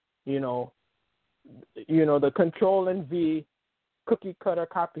 the Control and V cookie cutter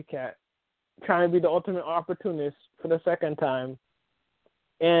copycat, trying to be the ultimate opportunist for the second time.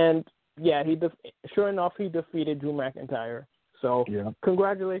 And yeah, sure enough, he defeated Drew McIntyre. So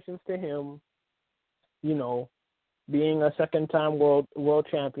congratulations to him. You know, being a second-time world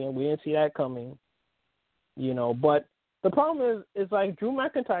champion, we didn't see that coming. You know, but the problem is like Drew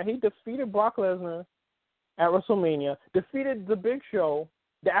McIntyre, he defeated Brock Lesnar at WrestleMania, defeated the Big Show,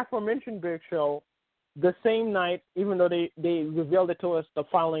 the aforementioned Big Show, the same night, even though they revealed it to us the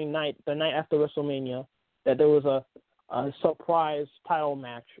following night, the night after WrestleMania, that there was a surprise title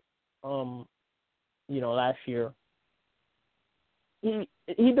match, last year. He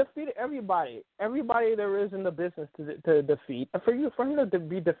defeated everybody there is in the business to defeat. For him to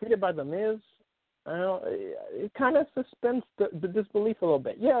be defeated by the Miz, it kind of suspends the disbelief a little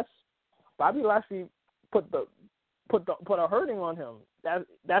bit. Yes, Bobby Lashley put a hurting on him.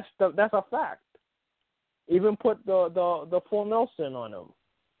 That's a fact. Even put the full Nelson on him,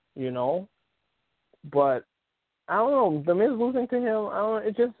 you know. But I don't know. The Miz losing to him, I don't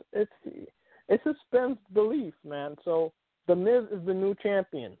know. It suspends belief, man. So the Miz is the new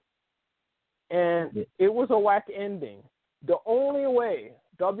champion, and it was a whack ending. The only way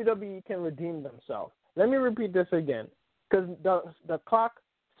WWE can redeem themselves. Let me repeat this again, because the clock,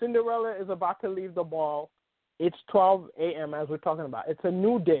 Cinderella is about to leave the ball. It's 12 a.m. as we're talking about. It's a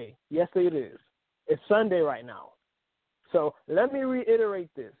new day. Yes, it is. It's Sunday right now. So let me reiterate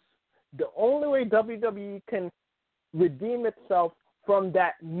this. The only way WWE can redeem itself from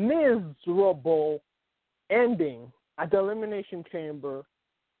that miserable ending at the Elimination Chamber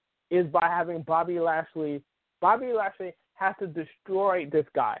is by having Bobby Lashley. Bobby Lashley has to destroy this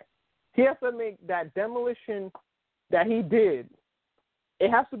guy. He has to make that demolition that he did. It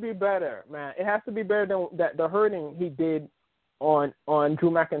has to be better, man. It has to be better than the hurting he did on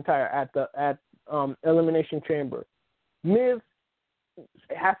Drew McIntyre at Elimination Chamber. Miz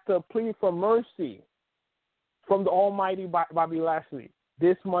has to plead for mercy from the almighty Bobby Lashley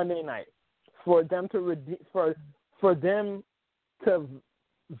this Monday night for them to for them to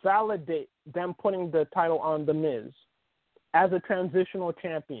validate them putting the title on the Miz as a transitional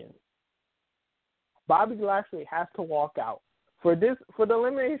champion. Bobby Lashley has to walk out for the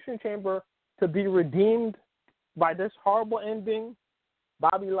Elimination Chamber to be redeemed by this horrible ending.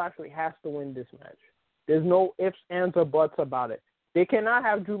 Bobby Lashley has to win this match. There's no ifs, ands, or buts about it. They cannot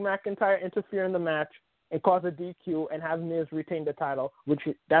have Drew McIntyre interfere in the match and cause a DQ and have Miz retain the title, which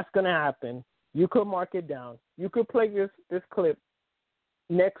that's going to happen. You could mark it down. You could play this clip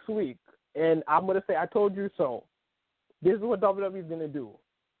next week, and I'm going to say, I told you so. This is what WWE is going to do.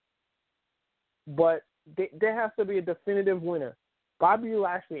 But there has to be a definitive winner. Bobby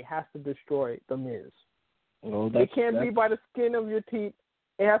Lashley has to destroy The Miz. Well, it can't be by the skin of your teeth.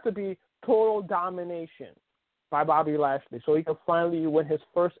 It has to be total domination by Bobby Lashley so he can finally win his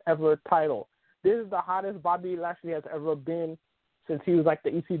first ever title. This is the hottest Bobby Lashley has ever been since he was like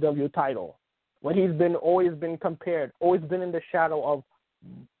the ECW title. When he's always been compared, always been in the shadow of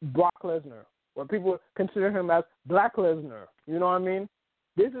Brock Lesnar, where people consider him as Black Lesnar. You know what I mean?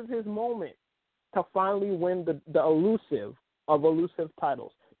 This is his moment to finally win the elusive of elusive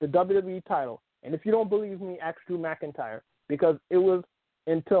titles, the WWE title. And if you don't believe me, ask Drew McIntyre, because it was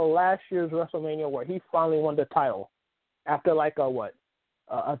until last year's WrestleMania where he finally won the title after like a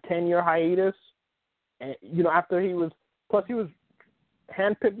 10-year hiatus. And, you know, after he was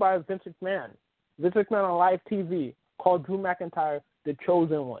handpicked by Vince McMahon. Vince McMahon on live TV called Drew McIntyre the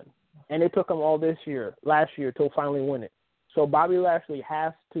chosen one. And it took him all last year to finally win it. So Bobby Lashley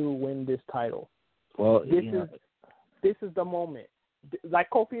has to win this title. Well, this is the moment. Like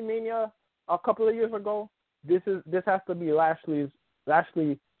Kofi Mania a couple of years ago, this has to be Lashley's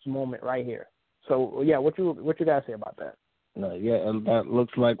moment right here. So yeah, what you guys say about that? No, yeah, that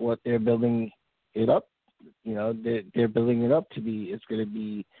looks like what they're building it up. You know, they're building it up to be. It's going to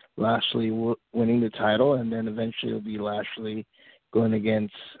be Lashley winning the title, and then eventually it'll be Lashley going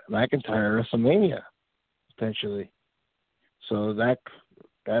against McIntyre at WrestleMania, potentially. So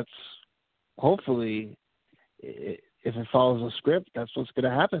that's hopefully, if it follows the script, that's what's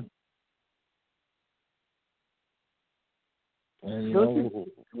going to happen. And you know,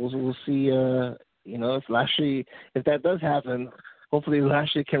 we'll see. If that does happen, hopefully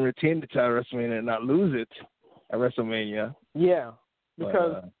Lashley can retain the title at WrestleMania and not lose it at WrestleMania. Yeah,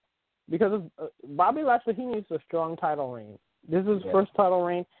 because Bobby Lashley, he needs a strong title reign. This is his first title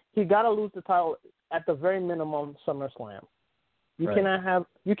reign. He got to lose the title at the very minimum SummerSlam. You cannot have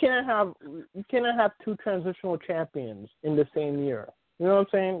two transitional champions in the same year. You know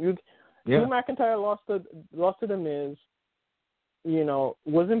what I'm saying? Drew McIntyre lost to the Miz. You know,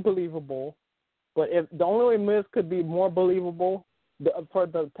 wasn't believable. But if the only way Miz could be more believable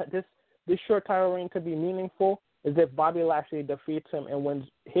this short title reign to be meaningful is if Bobby Lashley defeats him and wins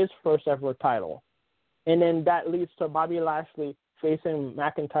his first ever title. And then that leads to Bobby Lashley facing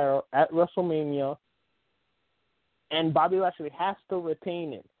McIntyre at WrestleMania. And Bobby Lashley has to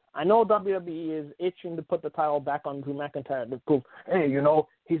retain it. I know WWE is itching to put the title back on Drew McIntyre to prove, hey,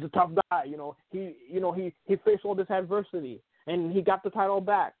 he's a tough guy. He faced all this adversity and he got the title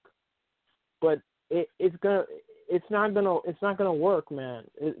back. But it's not gonna work, man.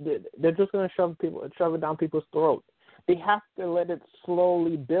 They're just gonna shove it down people's throats. They have to let it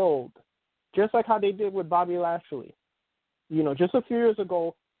slowly build, just like how they did with Bobby Lashley. Just a few years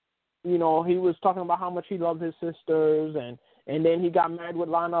ago, he was talking about how much he loved his sisters, and then he got married with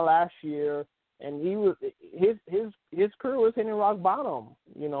Lana last year, and his career was hitting rock bottom.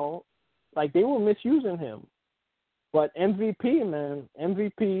 Like they were misusing him. But MVP, man,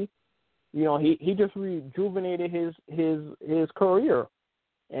 he just rejuvenated his career,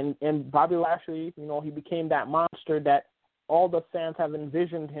 and Bobby Lashley, he became that monster that all the fans have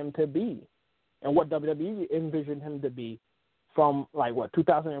envisioned him to be, and what WWE envisioned him to be from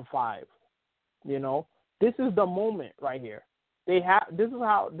 2005. This is the moment right here. This is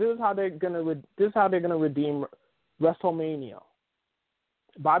how they're gonna redeem WrestleMania.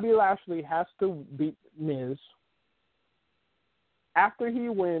 Bobby Lashley has to beat Miz. After he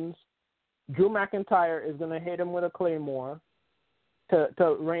wins, Drew McIntyre is going to hit him with a Claymore to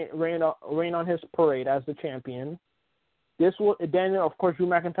rain on his parade as the champion. Then of course Drew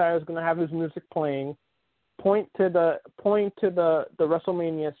McIntyre is going to have his music playing, point to the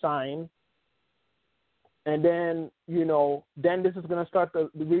WrestleMania sign, and then then this is going to start to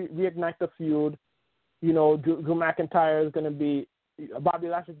reignite the feud. Drew McIntyre is going to be Bobby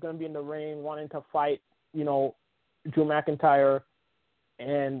Lashley is going to be in the ring wanting to fight Drew McIntyre.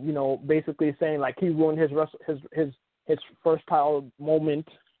 And basically saying like he ruined his first title moment,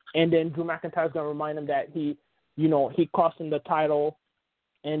 and then Drew McIntyre is gonna remind him that he cost him the title,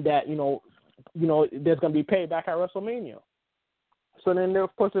 and that there's gonna be payback at WrestleMania. So then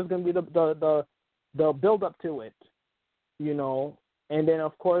of course there's gonna be the build up to it, and then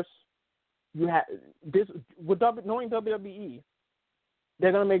of course you have this with knowing WWE,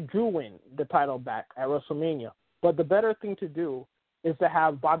 they're gonna make Drew win the title back at WrestleMania. But the better thing to do is to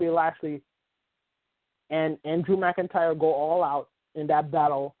have Bobby Lashley and Drew McIntyre go all out in that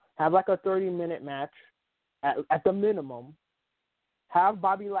battle, have like a 30-minute match at the minimum, have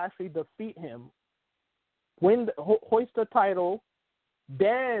Bobby Lashley defeat him, hoist the title,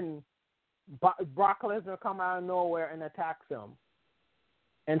 then Brock Lesnar come out of nowhere and attacks him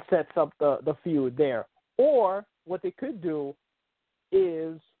and sets up the feud there. Or what they could do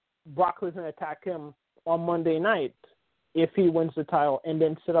is Brock Lesnar attack him on Monday night if he wins the title, and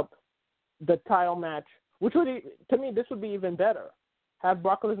then set up the title match, which would, to me, this would be even better. Have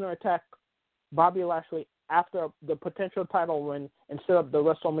Brock Lesnar attack Bobby Lashley after the potential title win and set up the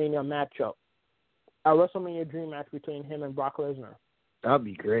WrestleMania matchup, a WrestleMania dream match between him and Brock Lesnar. That would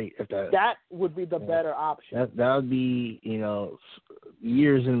be great. That would be the better option. That would be,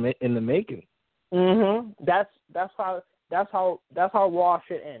 years in the making. That's how Raw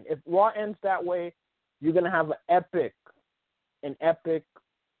should end. If Raw ends that way, you're gonna have an epic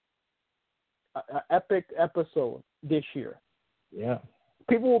episode this year. Yeah.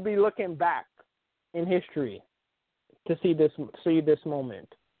 People will be looking back in history to see this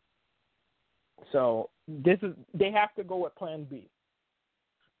moment. So they have to go with Plan B.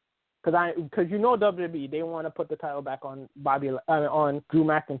 Because WWE, they want to put the title back on on Drew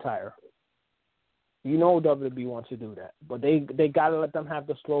McIntyre. WWE wants to do that, but they gotta let them have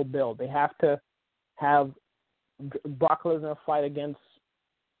the slow build. They have to have Brock Lesnar fight against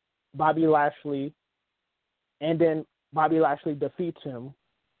Bobby Lashley, and then Bobby Lashley defeats him,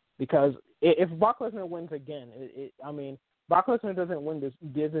 because if Brock Lesnar wins again, Brock Lesnar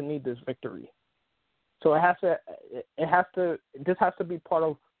doesn't need this victory. So this has to be part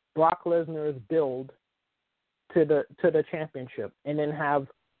of Brock Lesnar's build to the championship, and then have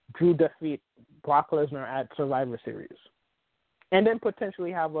Drew defeat Brock Lesnar at Survivor Series, and then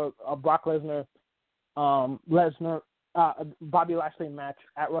potentially have a Brock Lesnar Bobby Lashley match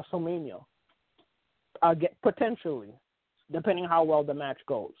at WrestleMania. Potentially, depending how well the match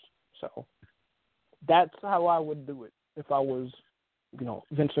goes. So that's how I would do it if I was,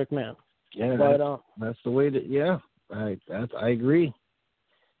 Vince McMahon. Yeah, but, that's the way that. Yeah, I agree.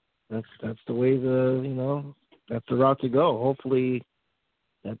 That's the way that's the route to go. Hopefully,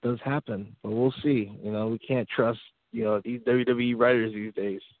 that does happen, but we'll see. We can't trust these WWE writers these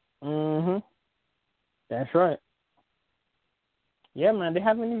days. That's right. Yeah, man, they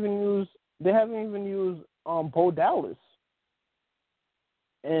haven't even used Bo Dallas.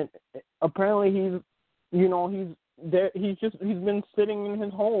 and apparently he's there. He's been sitting in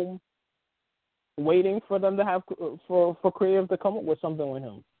his home, waiting for them to have for creative to come up with something with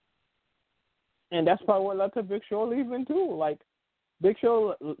him. And that's probably what led to Big Show leaving too. Like Big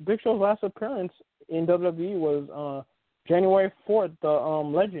Show's last appearance in WWE was January 4th, the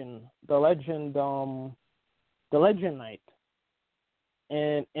Legend Night,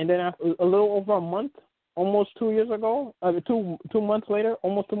 and then after, a little over a month, almost 2 years ago, 2 months later,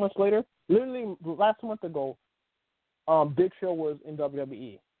 almost 2 months later, literally last month ago, Big Show was in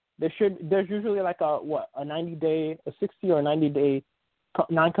WWE. There's usually like a 90-day, a 60 or 90-day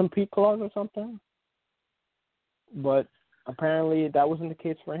non-compete clause or something, but apparently that wasn't the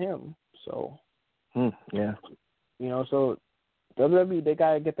case for him. So, yeah, so WWE, they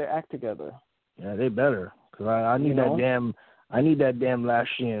gotta get their act together. Yeah, they better, cause I need that damn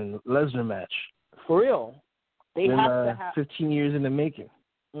Lashley and Lesnar match. For real, they have to have 15 years in the making.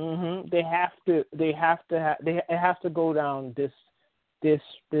 They have to. It has to go down this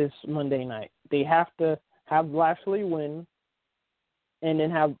Monday night. They have to have Lashley win, and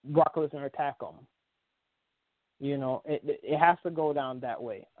then have Brock Lesnar attack him. It has to go down that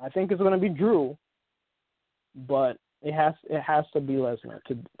way. I think it's going to be Drew, but it has to be Lesnar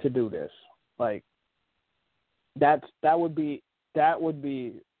to do this. Like that would be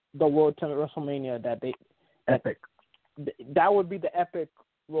the road to WrestleMania epic. That would be the epic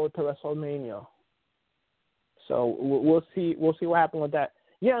road to WrestleMania. So we'll see what happens with that.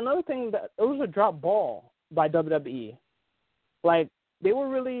 Yeah, another thing, that it was a drop ball by WWE. Like they were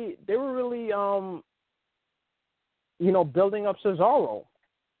really building up Cesaro.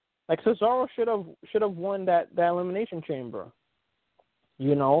 Like Cesaro should have won that Elimination Chamber.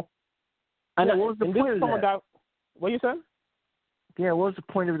 And what was the point of that? What you said? Yeah, what was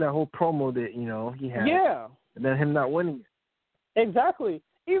the point of that whole promo that he had? Yeah, and then him not winning it. Exactly.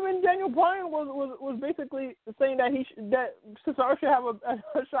 Even Daniel Bryan was basically saying that that Cesaro should have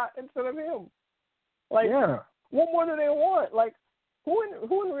a shot instead of him. Like, yeah. What more do they want? Like, who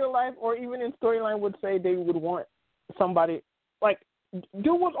in real life or even in storyline would say they would want somebody like dude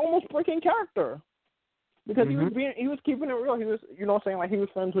was almost breaking character because he was keeping it real. He was saying like he was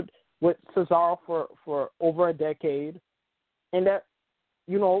friends with Cesaro for over a decade, and that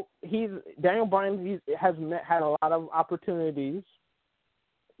Daniel Bryan had a lot of opportunities,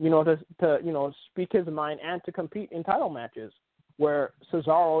 to speak his mind and to compete in title matches, where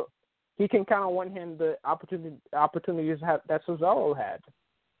Cesaro, he can kind of one-hand the opportunities that Cesaro had.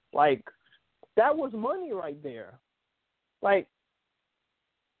 Like, that was money right there. Like,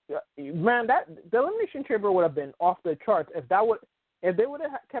 man, the Elimination Chamber would have been off the charts if they would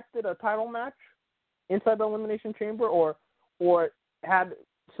have kept it a title match inside the Elimination Chamber, or had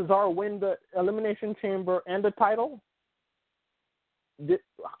Cesaro win the Elimination Chamber and the title.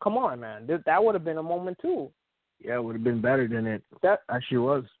 Come on, man, that would have been a moment too. Yeah, it would have been better than it actually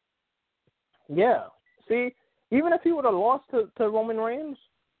was. Yeah. See, even if he would have lost to Roman Reigns,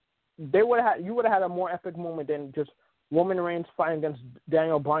 you would have had a more epic moment than just Roman Reigns fighting against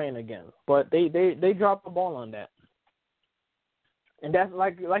Daniel Bryan again. But they dropped the ball on that. And that's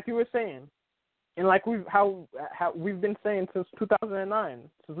like you were saying, and like how we've been saying since 2009,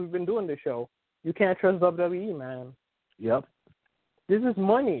 since we've been doing this show, you can't trust WWE, man. Yep. This is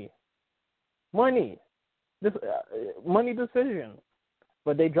money. This money decision.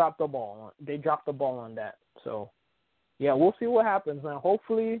 But they dropped the ball. They dropped the ball on that. So, yeah, we'll see what happens. Now,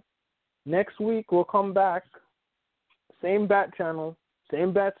 hopefully, next week we'll come back, same bat channel,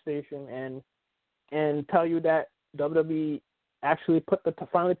 same bat station, and tell you that WWE actually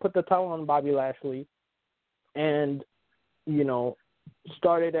finally put the title on Bobby Lashley, and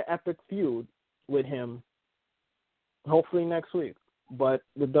started an epic feud with him. Hopefully next week. But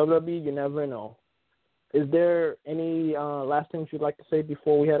with WWE, you never know. Is there any last things you'd like to say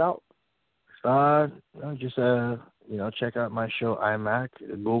before we head out? Just check out my show iMac.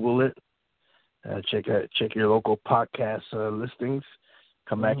 Google it. Check your local podcast listings.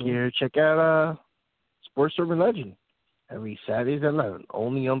 Come back here. Check out Sports Urban Legend every Saturdays at 11,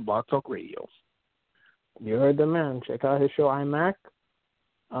 only on Blog Talk Radio. You heard the man. Check out his show iMac,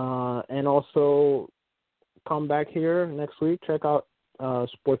 and also come back here next week. Check out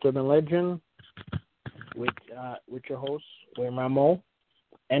Sports Urban Legend with your host, William Ramo,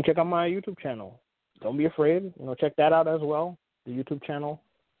 and check out my YouTube channel. Don't be afraid. Check that out as well. The YouTube channel.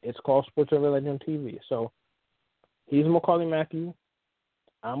 It's called Sports Urban Legend TV. So he's Macaulay Matthew.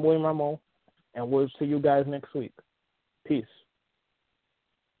 I'm William Ramo, and we'll see you guys next week. Peace.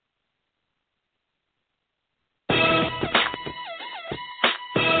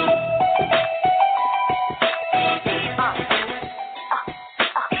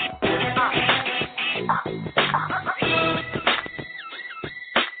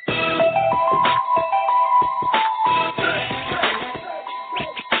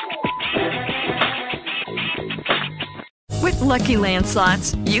 Lucky Land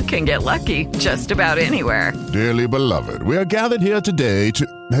Slots, you can get lucky just about anywhere. Dearly beloved, we are gathered here today to...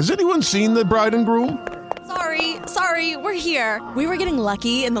 Has anyone seen the bride and groom? Sorry, we're here. We were getting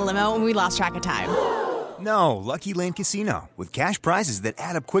lucky in the limo and we lost track of time. No, Lucky Land Casino, with cash prizes that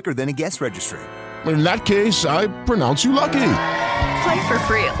add up quicker than a guest registry. In that case, I pronounce you lucky. Play for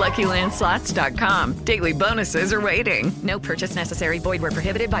free at LuckyLandSlots.com. Daily bonuses are waiting. No purchase necessary. Void where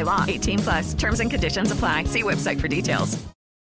prohibited by law. 18+. Terms and conditions apply. See website for details.